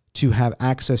get to have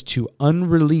access to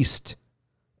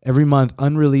every month,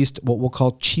 what we'll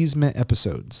call Chisme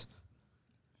episodes,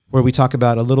 where we talk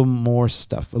about a little more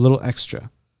stuff, a little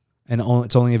extra. And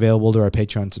it's only available to our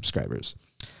Patreon subscribers.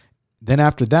 Then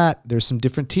after that, there's some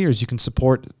different tiers. You can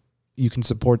support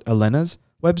Elena's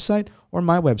website or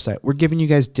my website. We're giving you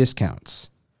guys discounts.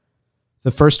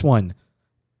 The first one,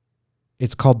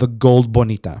 it's called the Gold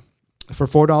Bonita. For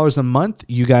 $4 a month,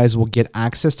 you guys will get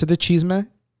access to the Chisme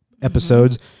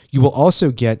episodes. You will also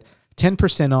get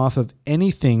 10% off of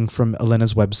anything from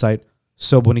Elena's website,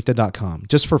 SoBonita.com.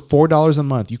 Just for $4 a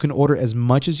month, you can order as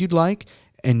much as you'd like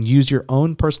and use your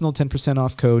own personal 10%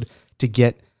 off code to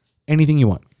get anything you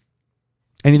want.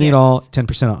 Anything at all,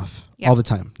 10% off all the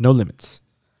time. No limits.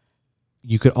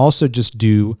 You could also just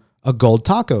do a gold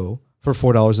taco for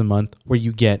 $4 a month where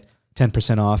you get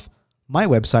 10% off my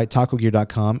website,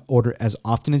 tacogear.com. Order as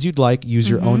often as you'd like. Use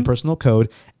your own personal code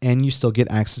and you still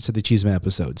get access to the Chisme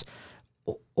episodes.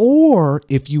 Or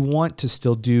if you want to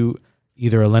still do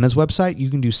either Elena's website, you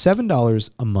can do $7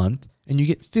 a month and you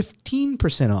get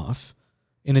 15% off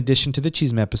in addition to the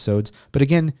Chisme episodes. But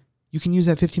again, you can use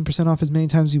that 15% off as many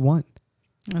times as you want.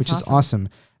 Which is awesome.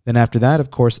 Then after that,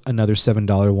 of course, another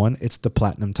 $7 one. It's the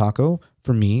Platinum Taco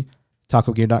for me.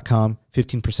 TacoGear.com,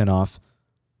 15% off.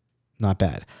 Not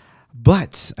bad.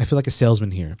 But I feel like a salesman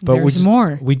here. But there's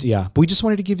more. But we just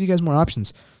wanted to give you guys more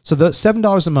options. So the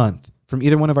 $7 a month from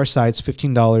either one of our sites,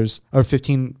 $15 or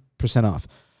 15% off.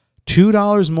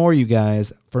 $2 more, you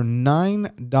guys, for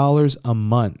 $9 a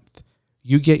month.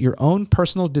 You get your own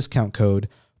personal discount code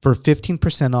for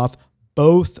 15% off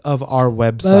both of our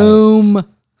websites. Boom.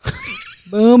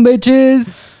 Boom,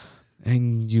 bitches.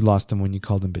 And you lost them when you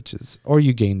called them bitches. Or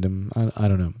you gained them. I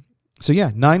don't know. So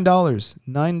yeah, $9.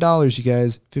 $9, you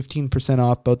guys. 15%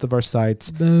 off both of our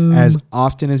sites. Boom. As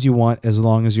often as you want, as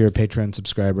long as you're a Patreon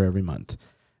subscriber every month.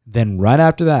 Then right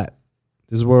after that,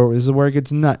 this is where it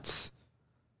gets nuts.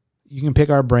 You can pick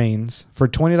our brains for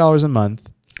 $20 a month.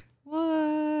 What?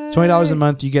 $20 a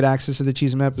month, you get access to the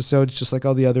Chisme episodes, just like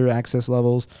all the other access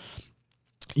levels.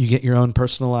 You get your own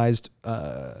personalized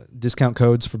discount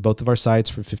codes for both of our sites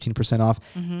for 15% off.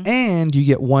 And you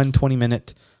get one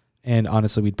 20-minute, and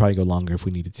honestly, we'd probably go longer if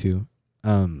we needed to,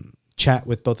 chat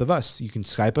with both of us. You can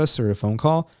Skype us or a phone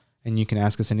call, and you can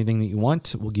ask us anything that you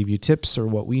want. We'll give you tips or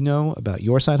what we know about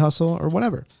your side hustle or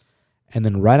whatever. And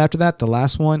then right after that, the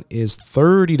last one is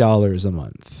 $30 a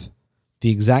month. The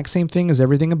exact same thing as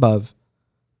everything above,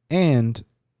 and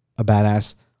a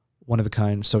badass,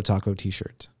 one-of-a-kind So Taco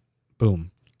t-shirt.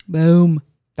 Boom. Boom.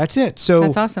 That's it. So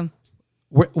that's awesome.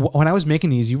 When I was making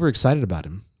these, you were excited about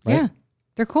them, right? Yeah,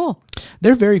 they're cool.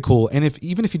 They're very cool. And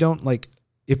even if you don't like,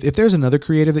 if there's another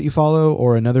creative that you follow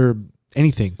or another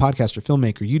anything, podcaster,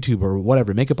 filmmaker, YouTuber, or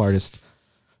whatever, makeup artist,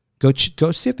 go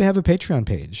see if they have a Patreon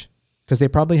page because they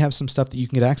probably have some stuff that you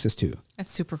can get access to.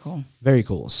 That's super cool. Very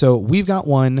cool. So we've got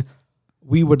one.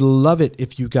 We would love it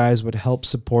if you guys would help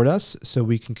support us so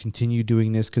we can continue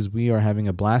doing this because we are having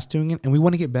a blast doing it and we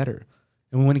want to get better.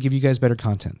 And we want to give you guys better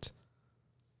content.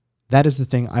 That is the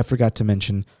thing I forgot to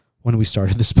mention when we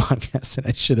started this podcast, and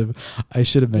I should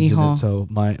have mentioned it. So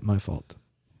my fault,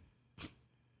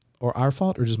 or our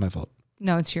fault, or just my fault.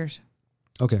 No, it's yours.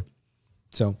 Okay,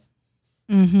 so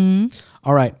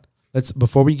all right.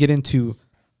 Before we get into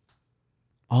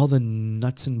all the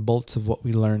nuts and bolts of what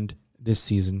we learned this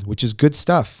season, which is good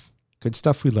stuff. Good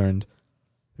stuff we learned.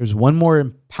 There's one more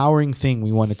empowering thing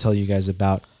we want to tell you guys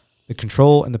about. The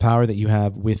control and the power that you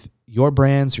have with your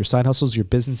brands, your side hustles, your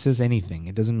businesses, anything.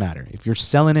 It doesn't matter. If you're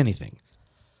selling anything,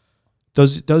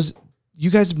 those you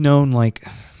guys have known, like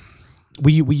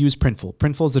we use Printful.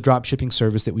 Printful is the drop shipping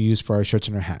service that we use for our shirts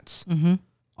and our hats.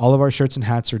 All of our shirts and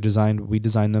hats are designed. We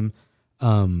design them,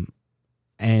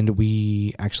 and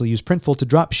we actually use Printful to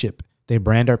drop ship. They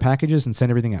brand our packages and send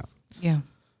everything out. Yeah,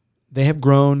 they have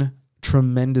grown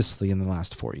tremendously in the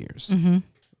last 4 years.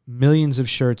 Millions of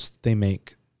shirts they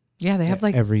make. Yeah, they have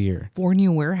like every year 4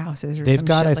 new warehouses. They've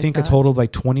got, I think, a total of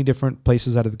like 20 different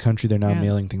places out of the country they're now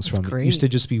mailing things from. Great. It used to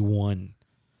just be one.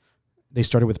 They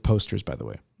started with posters, by the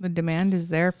way. The demand is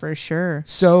there for sure.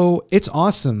 So it's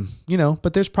awesome,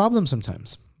 but there's problems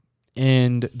sometimes.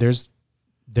 And there's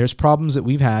problems that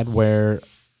we've had where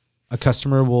a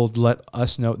customer will let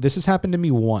us know. This has happened to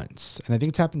me once, and I think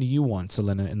it's happened to you once,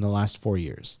 Elena, in the last 4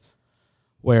 years,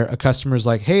 where a customer's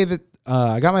like, hey,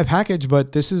 I got my package,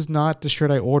 but this is not the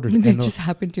shirt I ordered. It just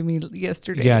happened to me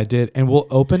yesterday. Yeah, I did. And we'll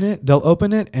open it. They'll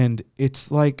open it, and it's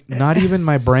like not even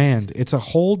my brand. It's a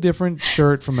whole different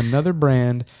shirt from another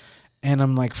brand. And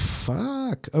I'm like,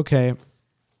 fuck. Okay.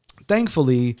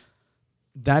 Thankfully,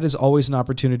 that is always an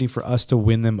opportunity for us to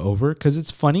win them over because it's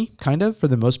funny, kind of, for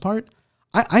the most part.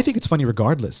 I think it's funny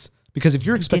regardless. Because if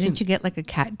you're expecting, didn't you get like a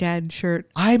Cat Dad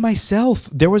shirt? I myself,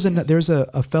 there's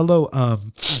a fellow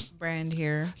brand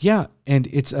here. Yeah, and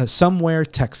it's Somewhere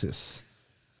Texas.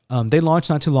 They launched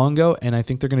not too long ago, and I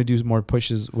think they're going to do more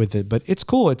pushes with it. But it's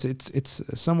cool.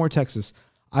 It's Somewhere Texas.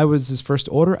 I was his first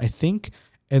order, I think,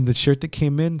 and the shirt that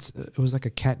came in, it was like a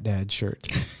Cat Dad shirt.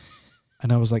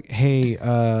 And I was like, hey,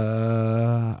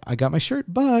 I got my shirt,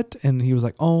 but, and he was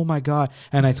like, oh my God.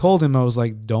 And I told him, I was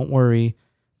like, don't worry.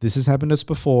 This has happened to us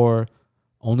before,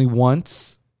 only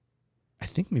once. I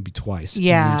think maybe twice.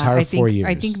 Yeah, in the entire 4 years.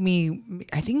 I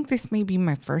think this may be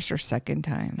my first or second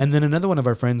time. And then another one of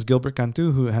our friends, Gilbert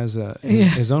Cantu, who has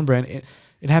his own brand.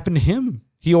 It happened to him.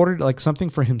 He ordered like something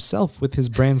for himself with his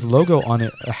brand's logo on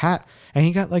it, a hat, and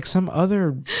he got like some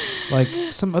other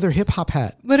hip hop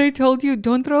hat. But I told you,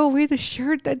 don't throw away the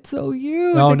shirt. That's so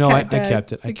you. Oh no, I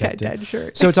kept it. I kept it. Dad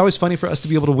shirt. So it's always funny for us to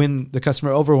be able to win the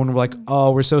customer over when we're like,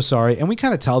 oh, we're so sorry, and we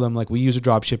kind of tell them like we use a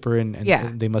drop shipper and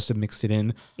they must have mixed it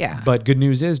in. Yeah. But good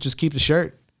news is, just keep the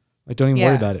shirt. Like, don't even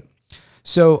worry about it.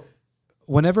 So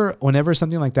whenever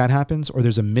something like that happens, or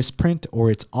there's a misprint, or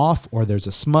it's off, or there's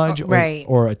a smudge,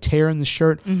 or a tear in the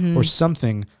shirt, or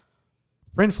something,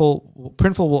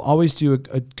 Printful will always do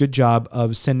a good job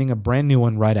of sending a brand new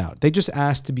one right out. They just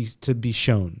ask to be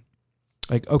shown,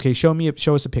 like, okay, show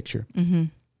us a picture,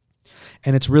 and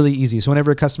it's really easy. So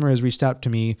whenever a customer has reached out to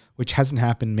me, which hasn't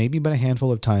happened maybe but a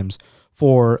handful of times,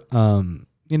 for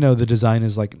the design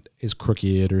is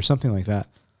crooked or something like that.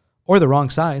 Or the wrong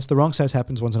size. The wrong size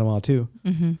happens once in a while too.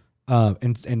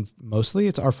 And mostly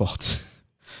it's our fault.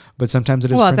 But sometimes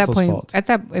it is Printful's fault.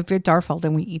 If it's our fault,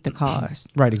 then we eat the cost.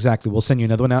 Right, exactly. We'll send you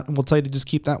another one out and we'll tell you to just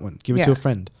keep that one. Give it to a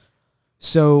friend.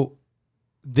 So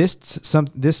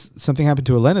something happened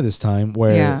to Elena this time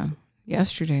where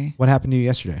yesterday. What happened to you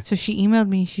yesterday? So she emailed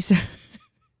me. She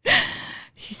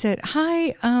said,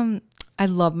 "Hi, I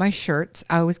love my shirts.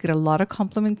 I always get a lot of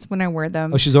compliments when I wear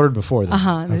them." Oh, she's ordered before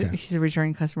then. Okay. She's a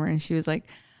returning customer, and she was like,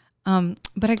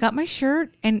 but I got my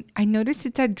shirt, and I noticed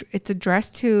it's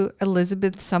addressed to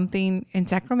Elizabeth something in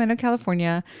Sacramento,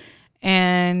 California,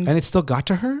 and it still got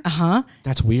to her.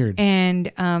 That's weird.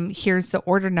 And here's the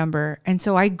order number, and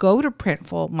so I go to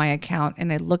Printful, my account,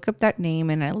 and I look up that name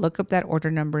and I look up that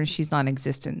order number, and she's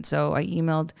non-existent. So I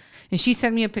emailed, and she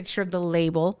sent me a picture of the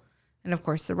label, and of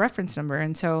course the reference number,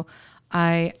 and so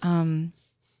I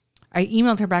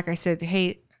emailed her back. I said,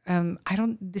 "Hey,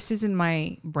 this isn't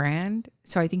my brand,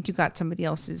 so I think you got somebody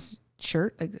else's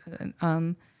shirt. Like,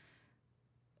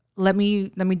 let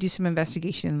me do some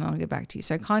investigation and I'll get back to you."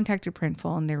 So I contacted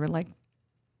Printful, and they were like,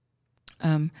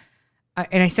 and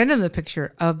I sent them the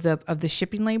picture of the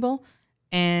shipping label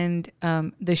and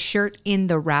the shirt in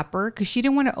the wrapper, because she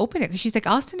didn't want to open it, because she's like,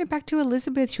 "I'll send it back to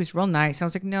Elizabeth." She was real nice. I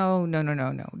was like, no,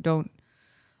 don't.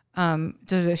 So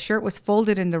the shirt was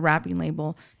folded in the wrapping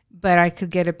label, but I could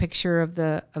get a picture of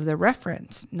the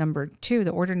reference number too,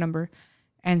 the order number.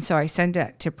 And so I sent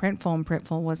that to Printful, and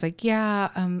Printful was like,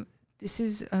 this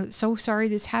is so sorry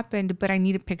this happened, but I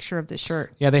need a picture of the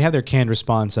shirt. Yeah, they have their canned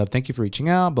response of, "Thank you for reaching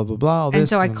out, blah, blah, blah." And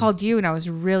so I called you, and I was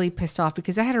really pissed off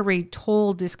because I had already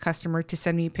told this customer to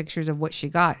send me pictures of what she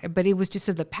got, but it was just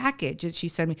of the package that she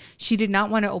sent me. She did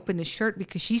not want to open the shirt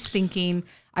because she's thinking,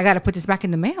 I got to put this back in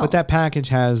the mail. But that package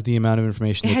has the amount of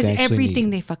information that they actually need. It has everything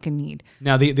they fucking need.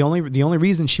 Now, the only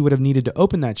reason she would have needed to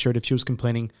open that shirt if she was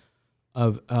complaining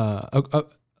of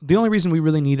the only reason we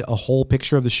really need a whole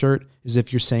picture of the shirt is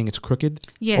if you're saying it's crooked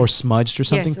or smudged or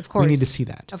something. Yes, of course. We need to see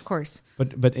that. Of course.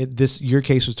 But your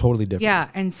case was totally different. Yeah,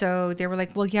 and so they were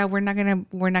like, "Well, yeah, we're not gonna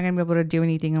be able to do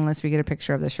anything unless we get a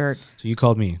picture of the shirt." So you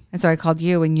called me. And so I called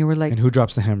you, and you were like, "And who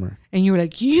drops the hammer?" And you were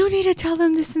like, "You need to tell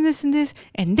them this and this and this,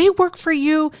 and they work for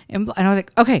you." And I was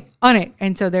like, "Okay, on it."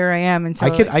 And so there I am. And so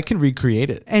I can recreate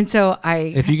it. And so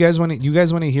if you guys want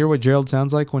to hear what Gerald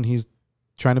sounds like when he's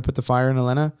trying to put the fire in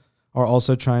Elena. Or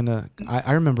also trying to,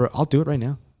 I remember, I'll do it right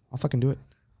now. I'll fucking do it.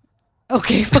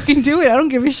 Okay, fucking do it. I don't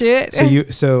give a shit.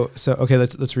 So okay,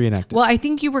 let's reenact it. Well, I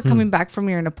think you were coming back from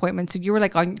your appointment, so you were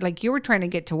you were trying to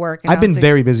get to work. And I've been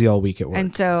very busy all week at work.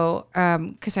 And so,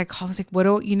 because I was like,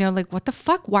 what the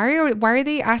fuck? Why are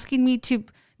they asking me to?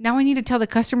 Now I need to tell the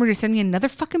customer to send me another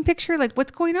fucking picture. Like,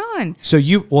 what's going on? So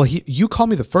you called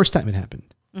me the first time it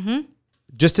happened,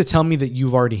 just to tell me that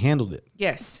you've already handled it.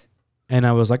 Yes. And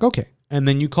I was like, okay. And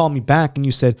then you called me back and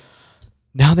you said,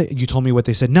 now that you told me what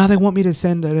they said, now they want me to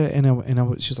send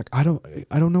it. She's like, I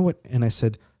don't know what. And I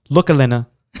said, look, Elena,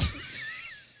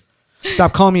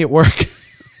 stop calling me at work.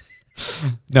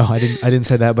 No, I didn't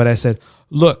say that, but I said,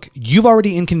 look, you've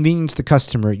already inconvenienced the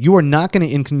customer. You are not going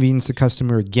to inconvenience the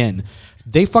customer again.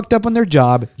 They fucked up on their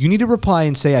job. You need to reply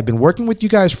and say, I've been working with you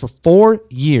guys for 4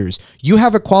 years. You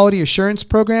have a quality assurance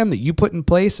program that you put in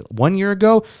place 1 year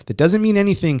ago. That doesn't mean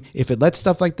anything if it lets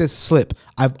stuff like this slip.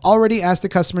 I've already asked the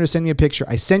customer to send me a picture.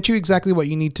 I sent you exactly what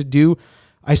you need to do.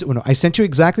 I sent you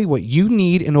exactly what you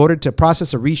need in order to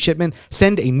process a reshipment.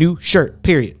 Send a new shirt,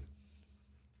 period.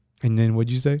 And then what'd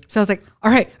you say? So I was like,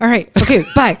 all right. Okay,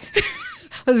 bye.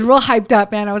 I was real hyped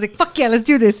up, man. I was like, fuck yeah, let's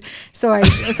do this. So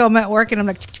I'm at work and I'm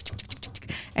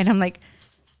like,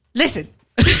 listen.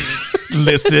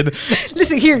 Listen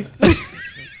Listen here.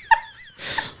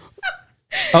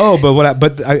 Oh,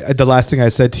 but the last thing I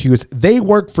said to you is they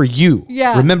work for you.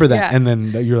 Yeah. Remember that. Yeah. And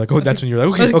then you're like, oh, that's when you're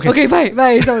like, okay,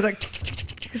 bye. So I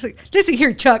was like, listen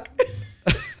here, Chuck.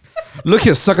 Look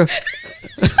here, sucker.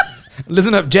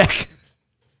 Listen up, Jack.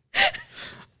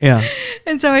 Yeah.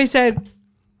 And so I said,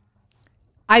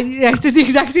 I said the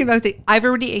exact same thing. I've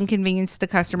already inconvenienced the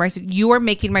customer. I said, you are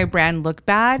making my brand look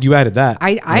bad. You added that.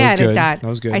 I added that. That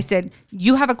was good. I said,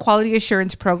 you have a quality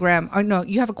assurance program. Or no,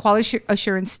 you have a quality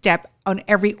assurance step on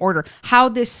every order. How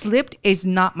this slipped is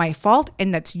not my fault,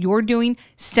 and that's your doing.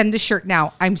 Send the shirt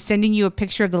now. I'm sending you a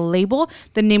picture of the label,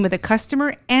 the name of the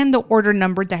customer, and the order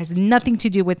number that has nothing to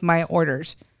do with my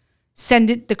orders. Send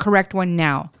it the correct one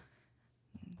now.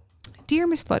 Dear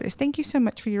Miss Flores, thank you so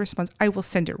much for your response. I will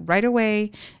send it right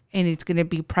away, and it's going to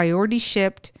be priority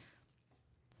shipped.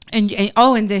 And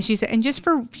then she said, and just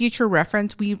for future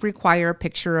reference, we require a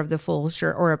picture of the full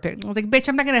shirt or a pic. I was like, bitch,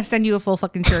 I'm not going to send you a full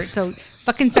fucking shirt. So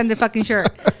fucking send the fucking shirt.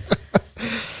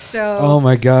 So, oh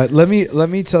my God. Let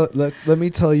me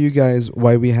tell you guys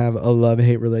why we have a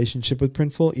love-hate relationship with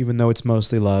Printful, even though it's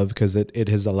mostly love, because it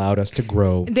has allowed us to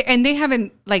grow. And they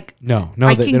haven't no,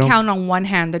 I can count on one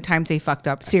hand the times they fucked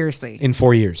up. Seriously. In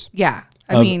 4 years. Yeah.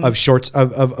 I mean, of shorts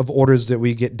of orders that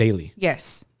we get daily.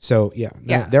 Yes. So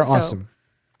they're awesome.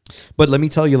 But let me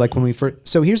tell you, like when we first,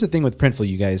 so here's the thing with Printful,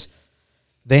 you guys,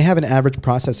 they have an average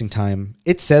processing time.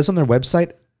 It says on their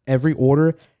website, every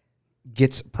order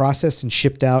gets processed and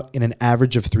shipped out in an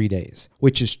average of 3 days,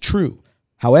 which is true.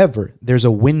 However, there's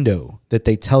a window that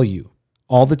they tell you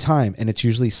all the time, and it's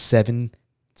usually 7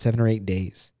 or 8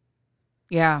 days.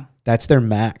 Yeah. That's their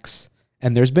max.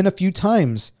 And there's been a few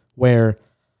times where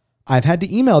I've had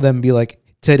to email them and be like,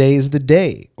 today's the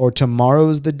day or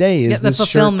tomorrow's the day. Is this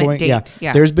shirt going? Date.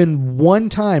 Yeah. There's been one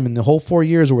time in the whole 4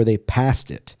 years where they passed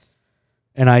it.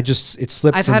 And it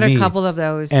slipped I've from had me. a couple of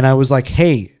those. And I was like,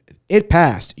 hey, it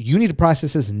passed. You need to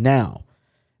process this now.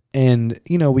 And,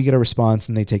 we get a response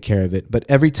and they take care of it. But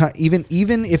every time,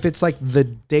 even if it's like the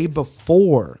day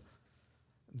before,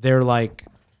 they're like,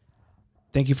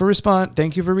 thank you for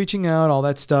reaching out, all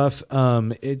that stuff.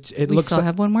 We still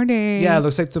have one more day. Yeah, it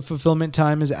looks like the fulfillment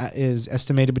time is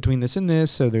estimated between this and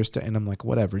this. So and I'm like,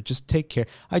 whatever, just take care.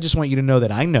 I just want you to know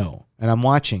that I know and I'm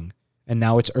watching, and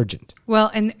now it's urgent.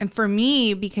 Well, and for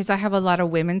me, because I have a lot of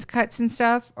women's cuts and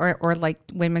stuff, or like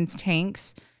women's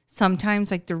tanks,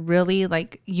 sometimes like the really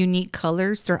like unique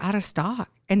colors, they're out of stock.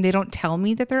 And they don't tell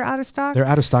me that they're out of stock. They're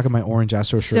out of stock of my orange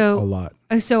Astro shirt a lot.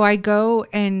 So I go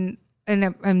and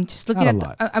I'm just looking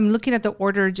I'm looking at the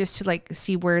order just to like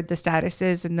see where the status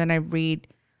is, and then I read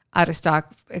out of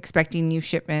stock, expecting new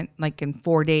shipment like in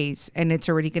 4 days, and it's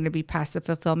already going to be past the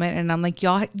fulfillment, and I'm like,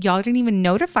 y'all didn't even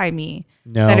notify me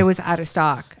that it was out of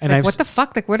stock. And like, what the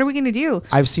fuck? Like, what are we going to do?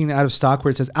 I've seen out of stock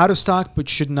where it says out of stock, but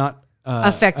should not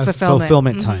affect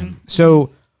fulfillment time. Mm-hmm.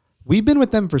 So we've been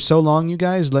with them for so long, you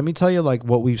guys. Let me tell you like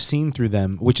what we've seen through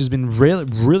them, which has been really,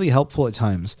 really helpful at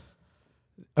times.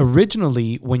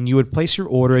 Originally, when you would place your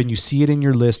order and you see it in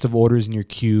your list of orders in your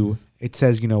queue, it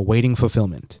says, waiting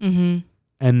fulfillment. Mm-hmm.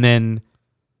 And then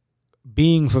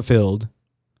being fulfilled,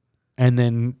 and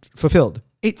then fulfilled.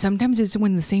 It sometimes is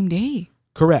in the same day.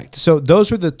 Correct. So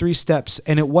those were the 3 steps,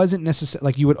 and it wasn't necessary.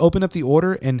 Like you would open up the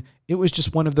order, and it was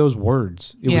just one of those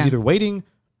words. It was either waiting,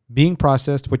 being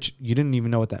processed, which you didn't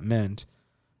even know what that meant,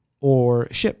 or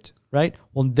shipped. Right.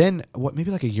 Well, then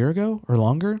maybe like a year ago or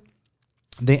longer,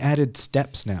 they added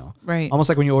steps now. Right. Almost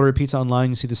like when you order a pizza online,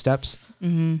 you see the steps.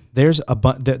 Mm-hmm. There's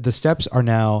the steps are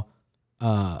now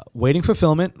waiting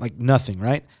fulfillment, like nothing,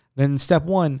 right? Then step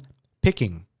 1,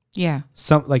 picking. Yeah.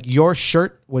 Like your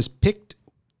shirt was picked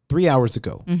 3 hours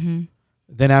ago. Mm-hmm.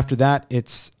 Then after that,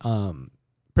 it's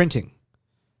printing.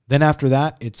 Then after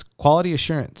that, it's quality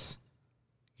assurance.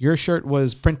 Your shirt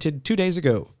was printed 2 days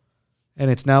ago, and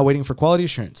it's now waiting for quality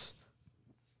assurance.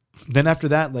 Then after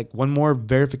that, like one more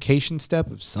verification step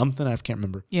of something, I can't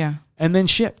remember. Yeah. And then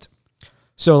shipped.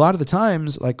 So a lot of the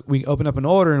times, like we open up an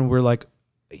order and we're like,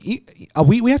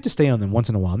 we have to stay on them once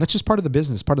in a while. And that's just part of the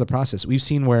business, part of the process. We've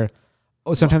seen where,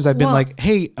 sometimes I've been like,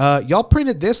 hey, y'all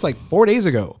printed this like 4 days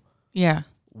ago. Yeah.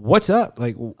 What's up?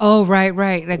 Like,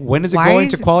 right. Like, when is it going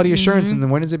to quality assurance? Mm-hmm. And then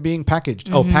when is it being packaged?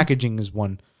 Mm-hmm. Oh, packaging is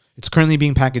one. It's currently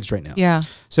being packaged right now. Yeah.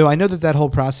 So I know that whole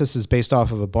process is based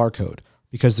off of a barcode.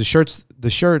 Because the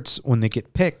shirts, when they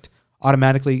get picked,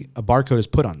 automatically a barcode is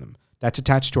put on them. That's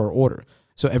attached to our order.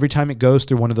 So every time it goes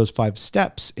through one of those 5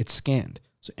 steps, it's scanned.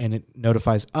 And it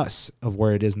notifies us of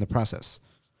where it is in the process.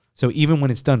 So even when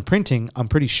it's done printing, I'm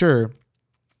pretty sure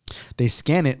they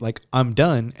scan it like I'm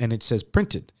done and it says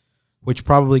printed, which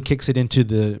probably kicks it into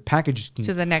the package.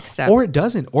 To the next step. Or it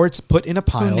doesn't. Or it's put in a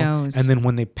pile. Who knows? And then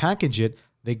when they package it,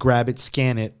 They grab it,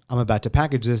 scan it. I'm about to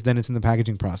package this. Then it's in the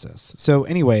packaging process. So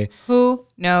anyway. Who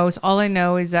knows? All I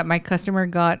know is that my customer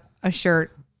got a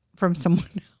shirt from someone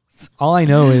else. All I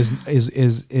know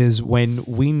is when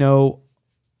we know.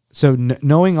 So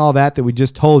knowing all that we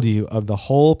just told you of the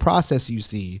whole process, you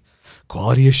see,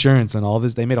 quality assurance and all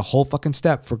this, they made a whole fucking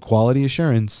step for quality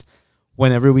assurance.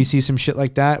 Whenever we see some shit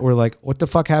like that, we're like, what the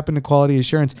fuck happened to quality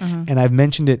assurance? And I've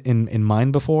mentioned it in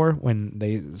mine before when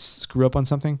they screw up on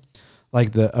something.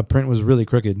 Like a print was really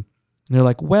crooked. And they're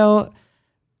like, well,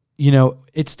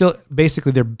 it's still,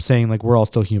 basically they're saying like, we're all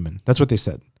still human. That's what they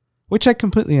said, which I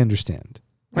completely understand.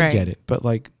 I get it. But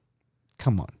like,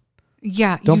 come on.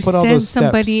 Yeah. Don't put all those steps.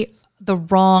 Somebody the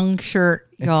wrong shirt,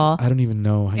 y'all. I don't even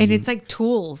know. And it's like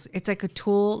tools. It's like a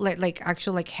tool, like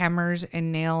actual like hammers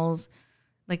and nails,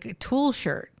 like a tool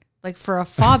shirt, like for a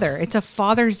father. It's a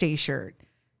Father's Day shirt.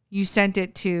 You sent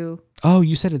it to. Oh,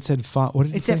 you said it said what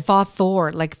did it say? It said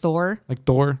Thor, like Thor. Like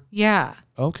Thor? Yeah.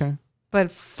 Okay.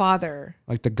 But father.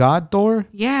 Like the god Thor?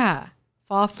 Yeah.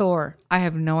 Thor. I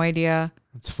have no idea.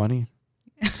 It's funny.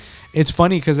 It's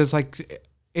funny because it's like,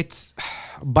 it's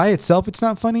by itself, it's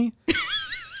not funny.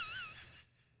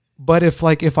 But if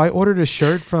I ordered a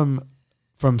shirt from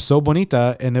So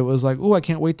Bonita and it was like, oh, I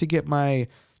can't wait to get my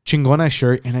Chingona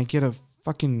shirt and I get a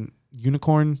fucking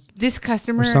unicorn. This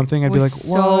customer or something, I'd be like, what?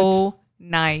 So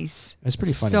nice. It's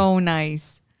pretty funny. So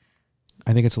nice.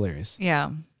 I think it's hilarious.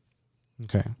 Yeah.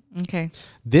 Okay.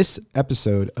 This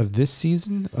episode of this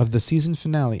season, of the season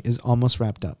finale, is almost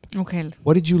wrapped up. Okay.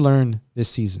 What did you learn this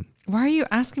season? Why are you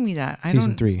asking me that?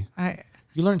 Season 3.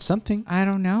 You learned something. I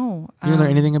don't know. You learn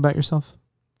anything about yourself?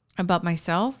 About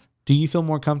myself? Do you feel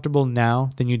more comfortable now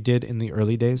than you did in the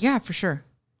early days? Yeah, for sure.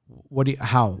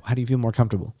 How do you feel more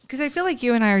comfortable? Because I feel like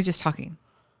you and I are just talking.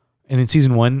 And in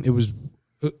season 1, we're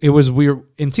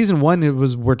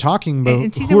talking,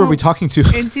 but who are we talking to?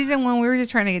 In season 1, we were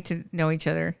just trying to get to know each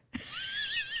other.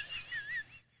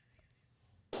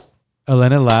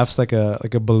 Elena laughs like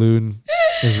a balloon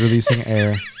is releasing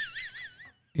air.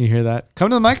 You hear that? Come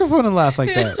to the microphone and laugh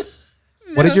like that. No.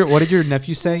 What did your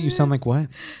nephew say? You sound like what?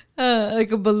 Like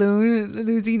a balloon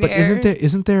losing air. But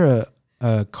isn't there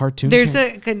a cartoon? There's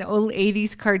an old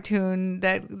 80s cartoon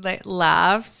that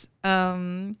laughs.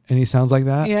 And he sounds like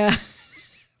that? Yeah.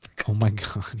 Oh my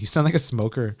God. You sound like a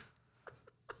smoker.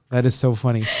 That is so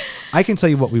funny. I can tell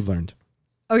you what we've learned.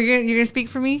 Oh, you're gonna speak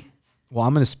for me? Well,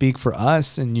 I'm gonna speak for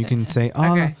us and you can say,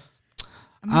 okay.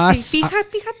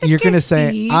 You're gonna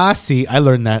say, sí. I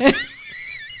learned that.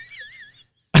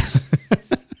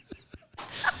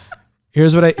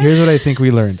 Here's what I think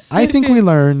we learned. I think we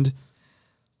learned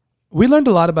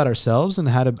a lot about ourselves and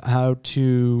how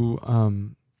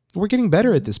to we're getting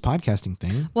better at this podcasting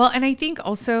thing. Well, and I think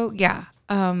also, yeah.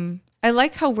 I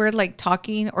like how we're like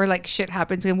talking or like shit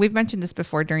happens, and we've mentioned this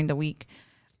before during the week.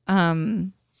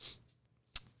 When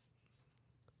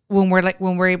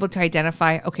we're able to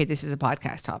identify, okay, this is a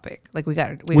podcast topic. Like we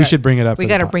should bring it up. We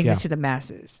got to bring this to the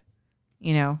masses,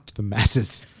 To the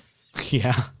masses.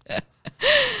 Yeah.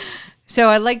 So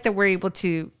I like that we're able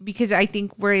to, because I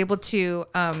think we're able to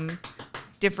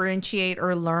differentiate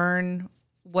or learn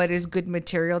what is good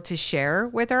material to share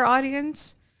with our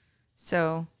audience.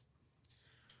 So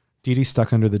Dee Dee's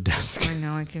stuck under the desk. I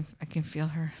know, I can feel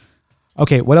her.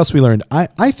 Okay, what else we learned?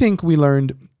 I think we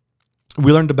learned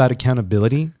about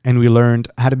accountability and we learned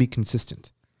how to be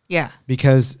consistent. Yeah.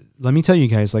 Because let me tell you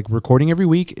guys, like recording every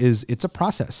week it's a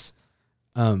process.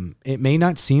 It may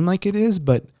not seem like it is,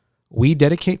 but we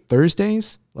dedicate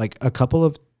Thursdays, like a couple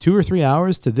of 2 or 3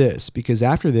 hours to this, because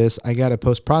after this, I got to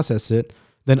post-process it,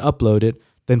 then upload it,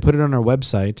 then put it on our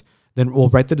website, then we'll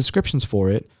write the descriptions for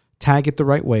it, tag it the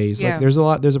right ways. Yeah.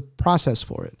 Like there's a process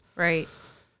for it. Right.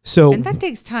 So and that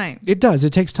takes time. It does.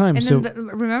 It takes time. And then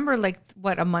remember, like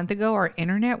a month ago, our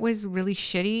internet was really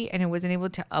shitty and it wasn't able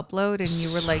to upload, and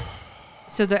you were like,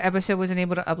 so the episode wasn't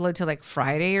able to upload till like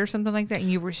Friday or something like that, and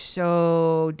you were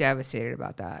so devastated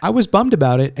about that. I was bummed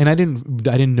about it, and I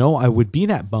didn't know I would be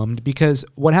that bummed, because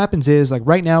what happens is, like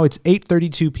right now it's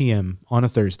 8:32 p.m. on a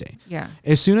Thursday. Yeah.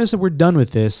 As soon as we're done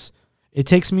with this, it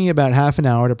takes me about half an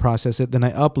hour to process it, then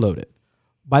I upload it.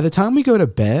 By the time we go to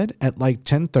bed at like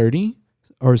 10:30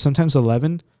 or sometimes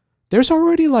 11, there's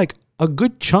already like a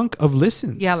good chunk of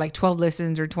listens. Yeah, like 12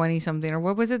 listens or 20 something. Or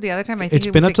what was it the other time? I think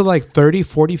it's been up to like 30,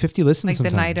 40, 50 listens like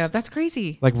sometimes. The night of. That's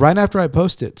crazy. Like right after I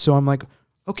post it. So I'm like,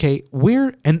 okay,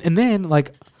 and then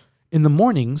like in the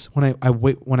mornings when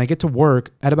I get to work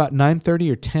at about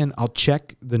 9:30 or 10, I'll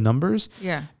check the numbers.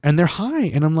 Yeah. And they're high.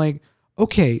 And I'm like,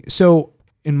 okay, so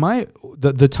in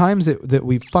the times that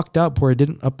we fucked up where it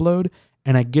didn't upload,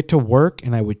 and I get to work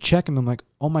and I would check and I'm like,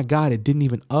 oh my God, it didn't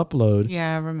even upload.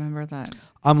 Yeah, I remember that.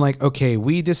 I'm like, okay,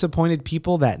 we disappointed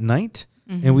people that night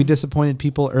and we disappointed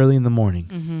people early in the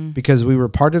morning because we were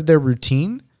part of their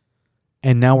routine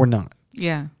and now we're not.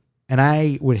 Yeah. And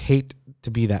I would hate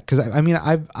to be that. Cause I mean,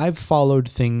 I've followed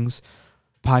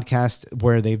podcasts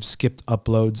where they've skipped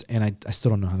uploads and I still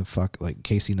don't know how the fuck like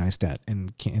Casey Neistat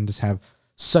and just have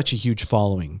such a huge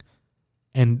following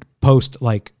and post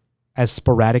like as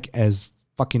sporadic as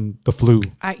fucking the flu.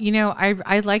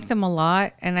 I like them a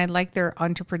lot and I like their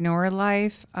entrepreneur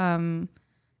life,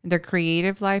 their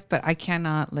creative life, but I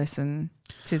cannot listen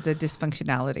to the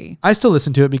dysfunctionality. I still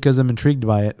listen to it because I'm intrigued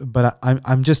by it, but I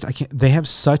can't. They have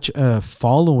such a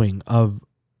following of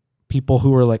people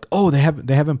who are like, oh, they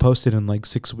haven't posted in like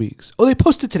 6 weeks. Oh, they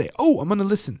posted today. Oh, I'm gonna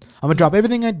listen. I'm gonna drop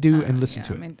everything I do and listen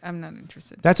to it. I'm not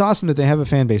interested. That's awesome that they have a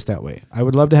fan base that way. I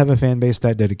would love to have a fan base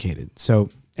that dedicated. So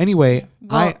anyway,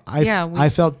 I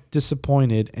felt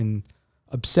disappointed and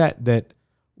upset that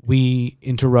we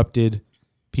interrupted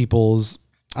people's.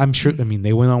 I'm sure. I mean,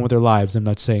 they went on with their lives. I'm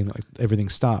not saying like everything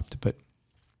stopped, but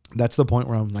that's the point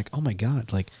where I'm like, oh my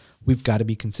God, like we've got to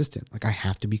be consistent. Like I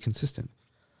have to be consistent.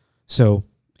 So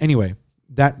anyway,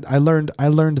 that I learned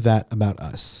that about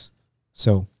us.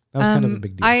 So that was kind of a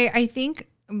big deal. I think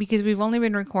because we've only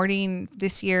been recording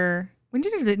this year. When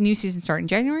did the new season start? In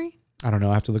January? I don't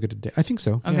know. I have to look at the date. I think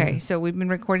so. Okay. Yeah. So we've been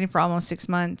recording for almost 6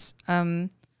 months. A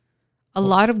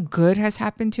lot of good has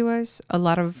happened to us. A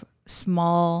lot of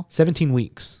small 17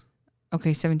 weeks.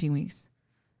 Okay, 17 weeks.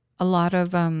 A lot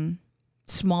of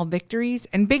small victories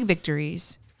and big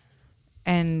victories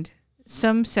and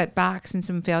some setbacks and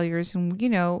some failures. And,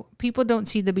 people don't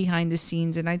see the behind the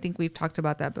scenes. And I think we've talked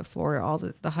about that before, all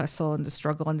the hustle and the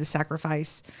struggle and the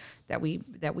sacrifice that we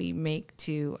make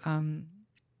to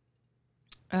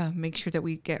make sure that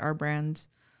we get our brands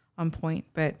on point.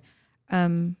 But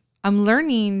I'm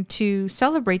learning to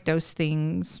celebrate those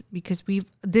things because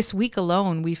this week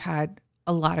alone, we've had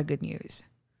a lot of good news.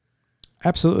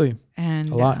 Absolutely. And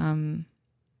a lot. I'm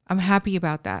happy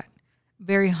about that.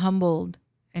 Very humbled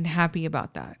and happy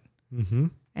about that. Mm-hmm.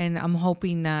 And I'm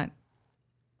hoping that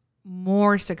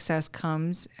more success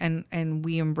comes and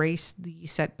we embrace the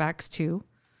setbacks too,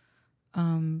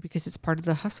 because it's part of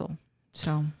the hustle.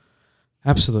 So.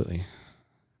 Absolutely.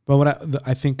 But what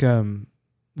I think,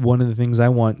 one of the things I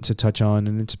want to touch on,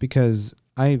 and it's because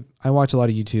I watch a lot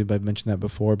of YouTube. I've mentioned that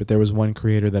before, but there was one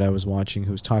creator that I was watching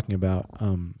who was talking about.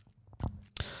 I'm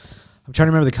trying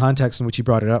to remember the context in which he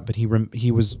brought it up, but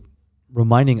he was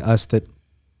reminding us that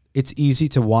it's easy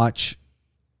to watch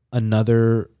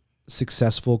another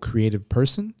successful creative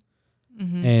person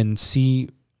and see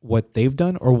what they've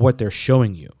done or what they're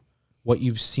showing you, what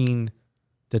you've seen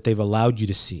that they've allowed you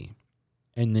to see,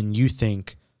 and then you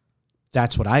think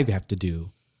that's what I have to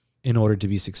do in order to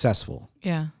be successful.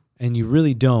 Yeah. And you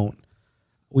really don't.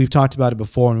 We've talked about it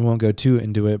before and we won't go too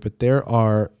into it, but there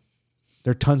are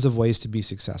tons of ways to be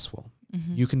successful.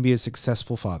 Mm-hmm. You can be a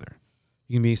successful father.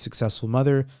 You can be a successful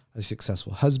mother, a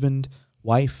successful husband,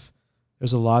 wife.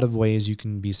 There's a lot of ways you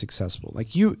can be successful.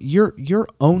 Like you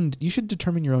should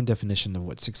determine your own definition of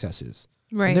what success is.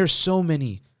 Right. And there's so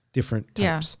many different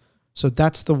types. Yeah. So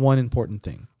that's the one important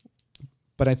thing.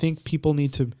 But I think people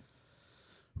need to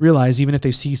realize, even if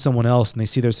they see someone else and they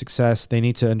see their success, they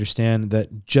need to understand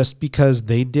that just because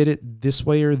they did it this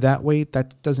way or that way,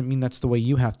 that doesn't mean that's the way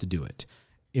you have to do it.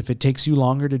 If it takes you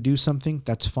longer to do something,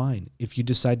 that's fine. If you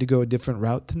decide to go a different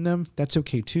route than them, that's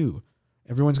okay too.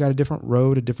 Everyone's got a different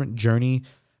road, a different journey.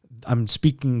 I'm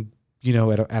speaking,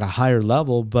 at a higher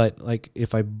level, but like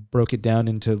if I broke it down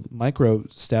into micro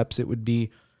steps, it would be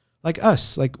like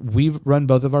us. Like we've run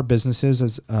both of our businesses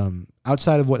as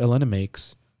outside of what Elena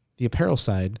makes. The apparel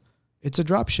side, it's a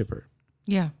drop shipper.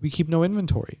 Yeah. We keep no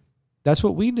inventory. That's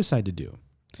what we decide to do.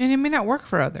 And it may not work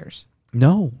for others.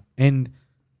 No. And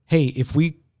hey, if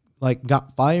we like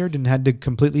got fired and had to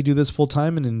completely do this full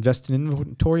time and invest in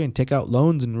inventory and take out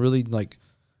loans and really like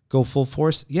go full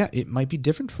force, yeah, it might be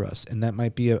different for us. And that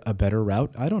might be a better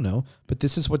route. I don't know. But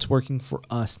this is what's working for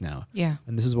us now. Yeah.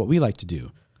 And this is what we like to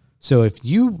do. So if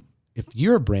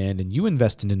you're a brand and you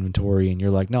invest in inventory and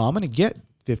you're like, no, I'm going to get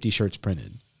 50 shirts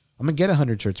printed. I'm going to get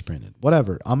 100 shirts printed,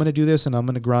 whatever. I'm going to do this and I'm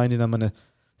going to grind and I'm going to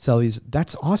sell these.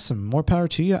 That's awesome. More power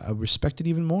to you. I respect it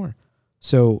even more.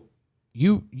 So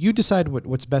you decide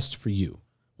what's best for you,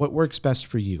 what works best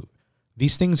for you.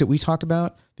 These things that we talk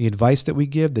about, the advice that we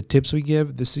give, the tips we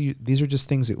give, these are just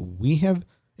things that we have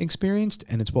experienced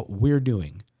and it's what we're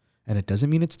doing. And it doesn't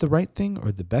mean it's the right thing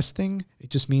or the best thing. It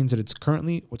just means that it's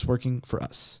currently what's working for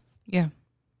us. Yeah.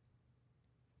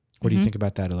 What do you think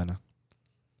about that, Elena?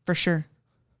 For sure.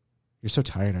 You're so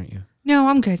tired, aren't you? No,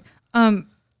 I'm good. I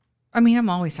mean, I'm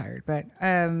always tired, but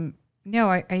No,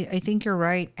 I think you're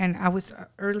right. And I was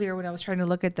earlier when I was trying to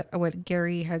look at what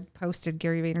Gary had posted,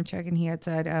 Gary Vaynerchuk, and he had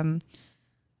said,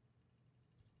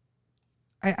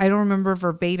 I don't remember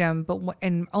verbatim, but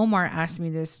and Omar asked me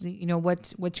this, you know,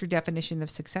 what's your definition of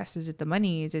success? Is it the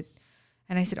money? Is it?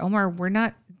 And I said, Omar, we're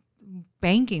not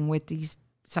banking with these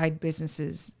side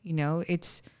businesses. You know,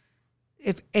 it's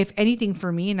if anything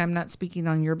for me, and I'm not speaking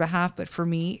on your behalf, but for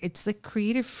me, it's the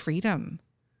creative freedom,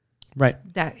 right?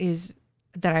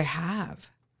 That I have,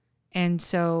 and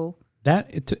so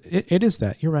it is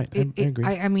that. You're right. I agree.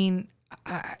 I mean,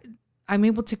 I'm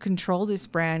able to control this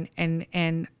brand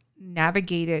and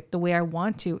navigate it the way I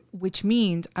want to, which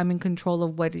means I'm in control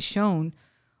of what is shown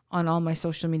on all my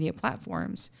social media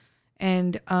platforms.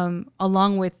 And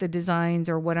along with the designs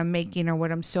or what I'm making or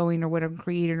what I'm sewing or what I'm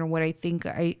creating or what I think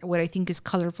is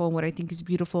colorful and what I think is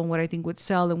beautiful and what I think would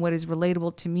sell and what is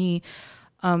relatable to me,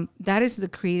 that is the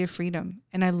creative freedom.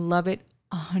 And I love it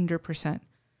 100%.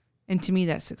 And to me,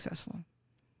 that's successful.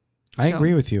 I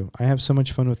agree with you. I have so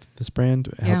much fun with this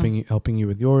brand, helping you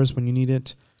with yours when you need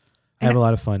it. I have a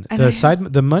lot of fun.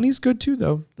 The money's good too,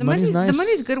 though. The money's nice. The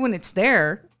money's good when it's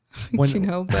there, you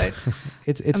know. But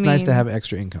it's nice to have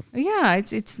extra income. Yeah,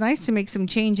 it's nice to make some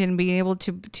change and being able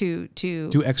to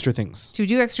do extra things. To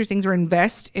do extra things or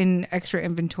invest in extra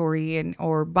inventory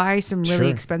or buy some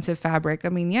really expensive fabric. I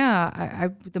mean,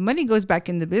 the money goes back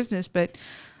in the business, but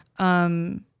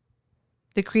the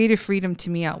creative freedom to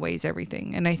me outweighs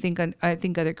everything, and I think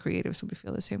other creatives will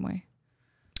feel the same way.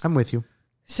 I'm with you.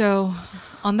 So,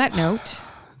 on that note,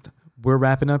 we're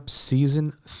wrapping up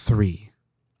season 3.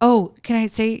 Oh, can I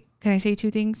say 2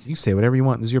 things? You say whatever you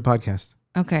want. This is your podcast.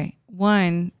 Okay.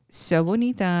 1, So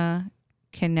Bonita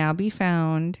can now be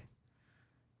found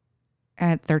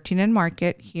at 13 and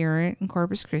Market here in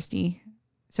Corpus Christi.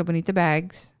 So Bonita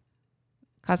bags,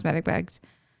 cosmetic bags,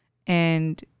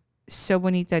 and So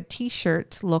Bonita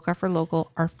t-shirts, Loca for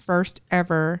Local, our first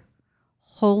ever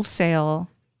wholesale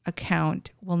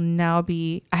account will now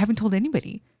be, I haven't told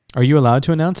anybody. Are you allowed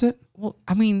to announce it? Well,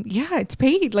 I mean, yeah, it's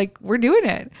paid. Like, we're doing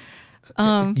it.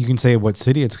 You can say what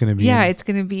city it's going to be. Yeah, it's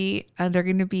going to be, they're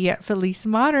going to be at Felice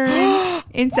Modern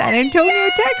in San Antonio,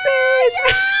 Texas.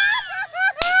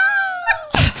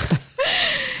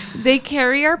 They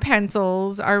carry our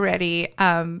pencils already,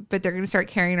 but they're going to start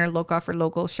carrying our Loca for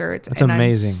Local shirts. That's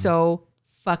amazing. I'm so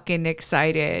fucking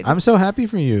excited. I'm so happy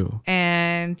for you.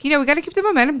 And, you know, we got to keep the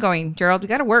momentum going, Gerald. We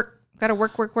got to work.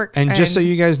 Work. And just so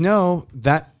you guys know,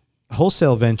 that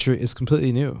wholesale venture is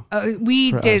completely new.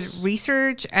 We did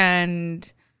research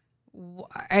and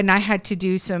I had to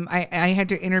do some, I had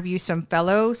to interview some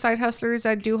fellow side hustlers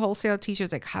that do wholesale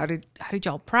t-shirts. Like, how did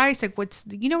y'all price? Like, what's,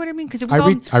 you know what I mean? Because it was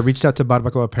I reached out to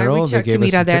Barbacoa Apparel. I reached out to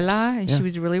Miradela, and she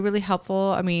was really, really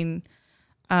helpful. I mean,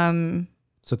 so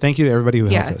thank you to everybody who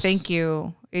helped us. Yeah, thank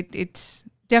you. It's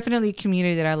definitely a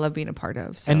community that I love being a part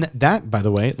of. So. And that, by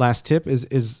the way, last tip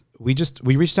is we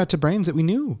reached out to brands that we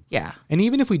knew. Yeah. And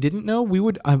even if we didn't know, we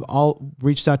would have all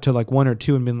reached out to like 1 or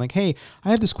 2 and been like, hey, I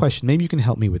have this question. Maybe you can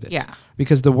help me with it. Yeah.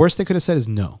 Because the worst they could have said is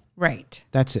no. Right.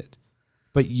 That's it.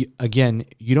 But you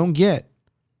don't get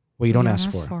what you don't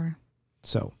ask for.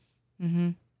 So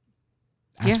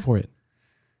ask for it.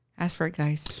 Ask for it,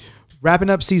 guys. Wrapping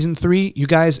up season 3, you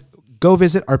guys go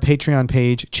visit our Patreon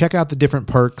page. Check out the different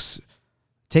perks.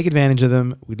 Take advantage of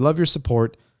them. We'd love your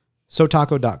support.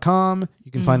 SoTaco.com.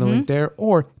 You can find the link there,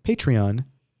 or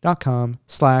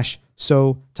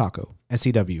patreon.com/SoTaco.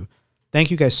 SEW. Thank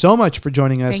you guys so much for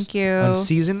joining us on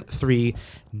season 3.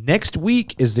 Next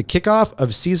week is the kickoff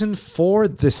of season 4,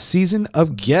 the season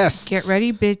of guests. Get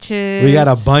ready, bitches. We got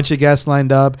a bunch of guests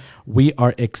lined up. We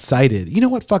are excited. You know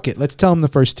what? Fuck it. Let's tell them the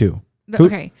first 2.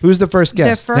 Who's the first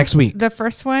guest next week? The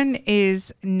first one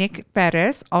is Nick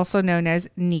Perez, also known as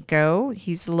Nico.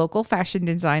 He's a local fashion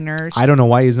designer. I don't know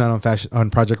why he's not on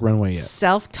Project Runway yet.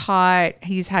 Self-taught.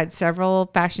 He's had several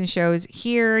fashion shows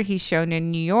here. He's shown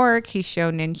in New York. He's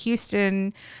shown in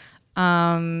Houston.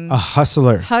 A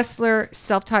hustler,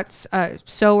 self-taught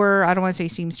sewer. I don't want to say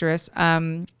seamstress.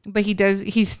 But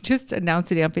he's just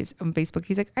announced it on Facebook.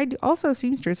 He's like, I do also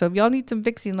seamstress. So if y'all need some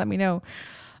fixing, let me know.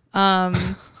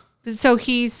 So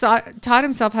he's taught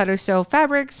himself how to sew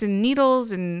fabrics and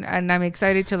needles, and I'm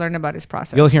excited to learn about his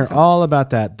process. You'll hear all about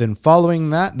that. Then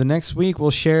following that, the next week, we'll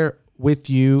share with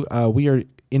you, we are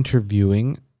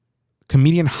interviewing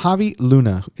comedian Javi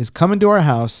Luna, who is coming to our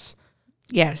house.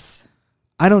 Yes.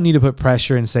 I don't need to put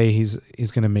pressure and say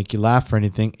he's going to make you laugh or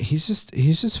anything. He's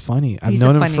just funny. I've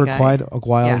known him for quite a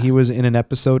while. Yeah. He was in an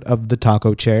episode of The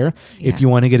Taco Chair. Yeah. If you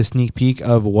want to get a sneak peek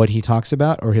of what he talks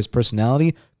about or his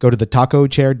personality, go to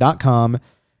thetacochair.com.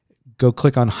 go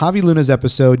click on Javi Luna's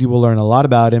episode. You will learn a lot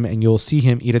about him, and you'll see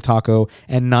him eat a taco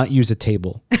and not use a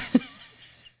table.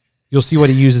 You'll see what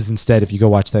he uses instead if you go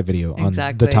watch that video on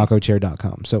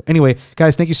thetacochair.com. So anyway,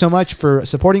 guys, thank you so much for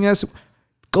supporting us.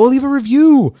 Go leave a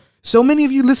review. So many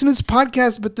of you listen to this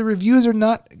podcast, but the reviews are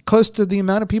not close to the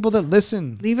amount of people that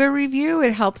listen. Leave a review.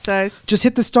 It helps us. Just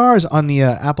hit the stars on the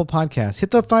Apple Podcast. Hit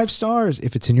the 5 stars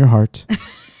if it's in your heart.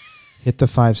 Hit the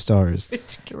 5 stars.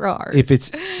 It's your heart. If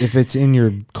it's in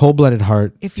your cold-blooded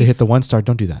heart to hit the 1 star,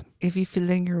 don't do that. If you feel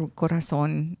in your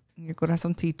corazón, your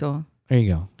corazoncito. There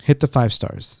you go. Hit the 5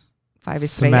 stars. 5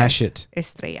 estrellas. Smash it.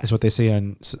 Estrellas. That's what they say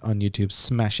on YouTube.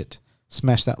 Smash it.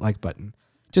 Smash that like button.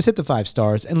 Just hit the 5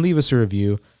 stars and leave us a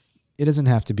review. It doesn't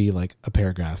have to be like a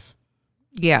paragraph.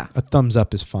 Yeah. A thumbs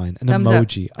up is fine. An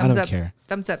emoji. I don't care.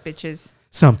 Thumbs up, bitches.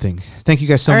 Something. Thank you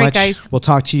guys so much. Guys. We'll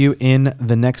talk to you in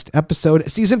the next episode.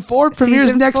 Season 4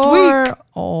 premieres next week.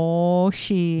 Oh,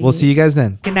 shit. We'll see you guys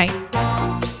then. Good night.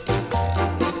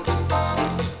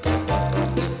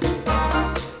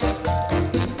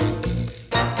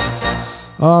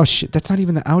 Oh, shit. That's not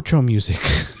even the outro music.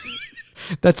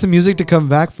 That's the music to come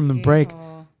back from the break.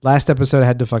 Last episode, I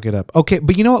had to fuck it up. Okay,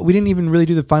 but you know what? We didn't even really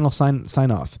do the final sign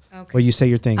off. Okay. Where you say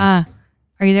your things. Are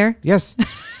you there? Yes.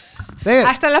 Say it.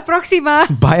 Hasta la próxima.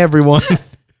 Bye, everyone.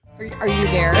 Are you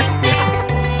there?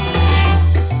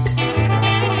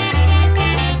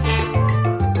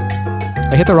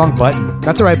 I hit the wrong button.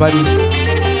 That's the right button.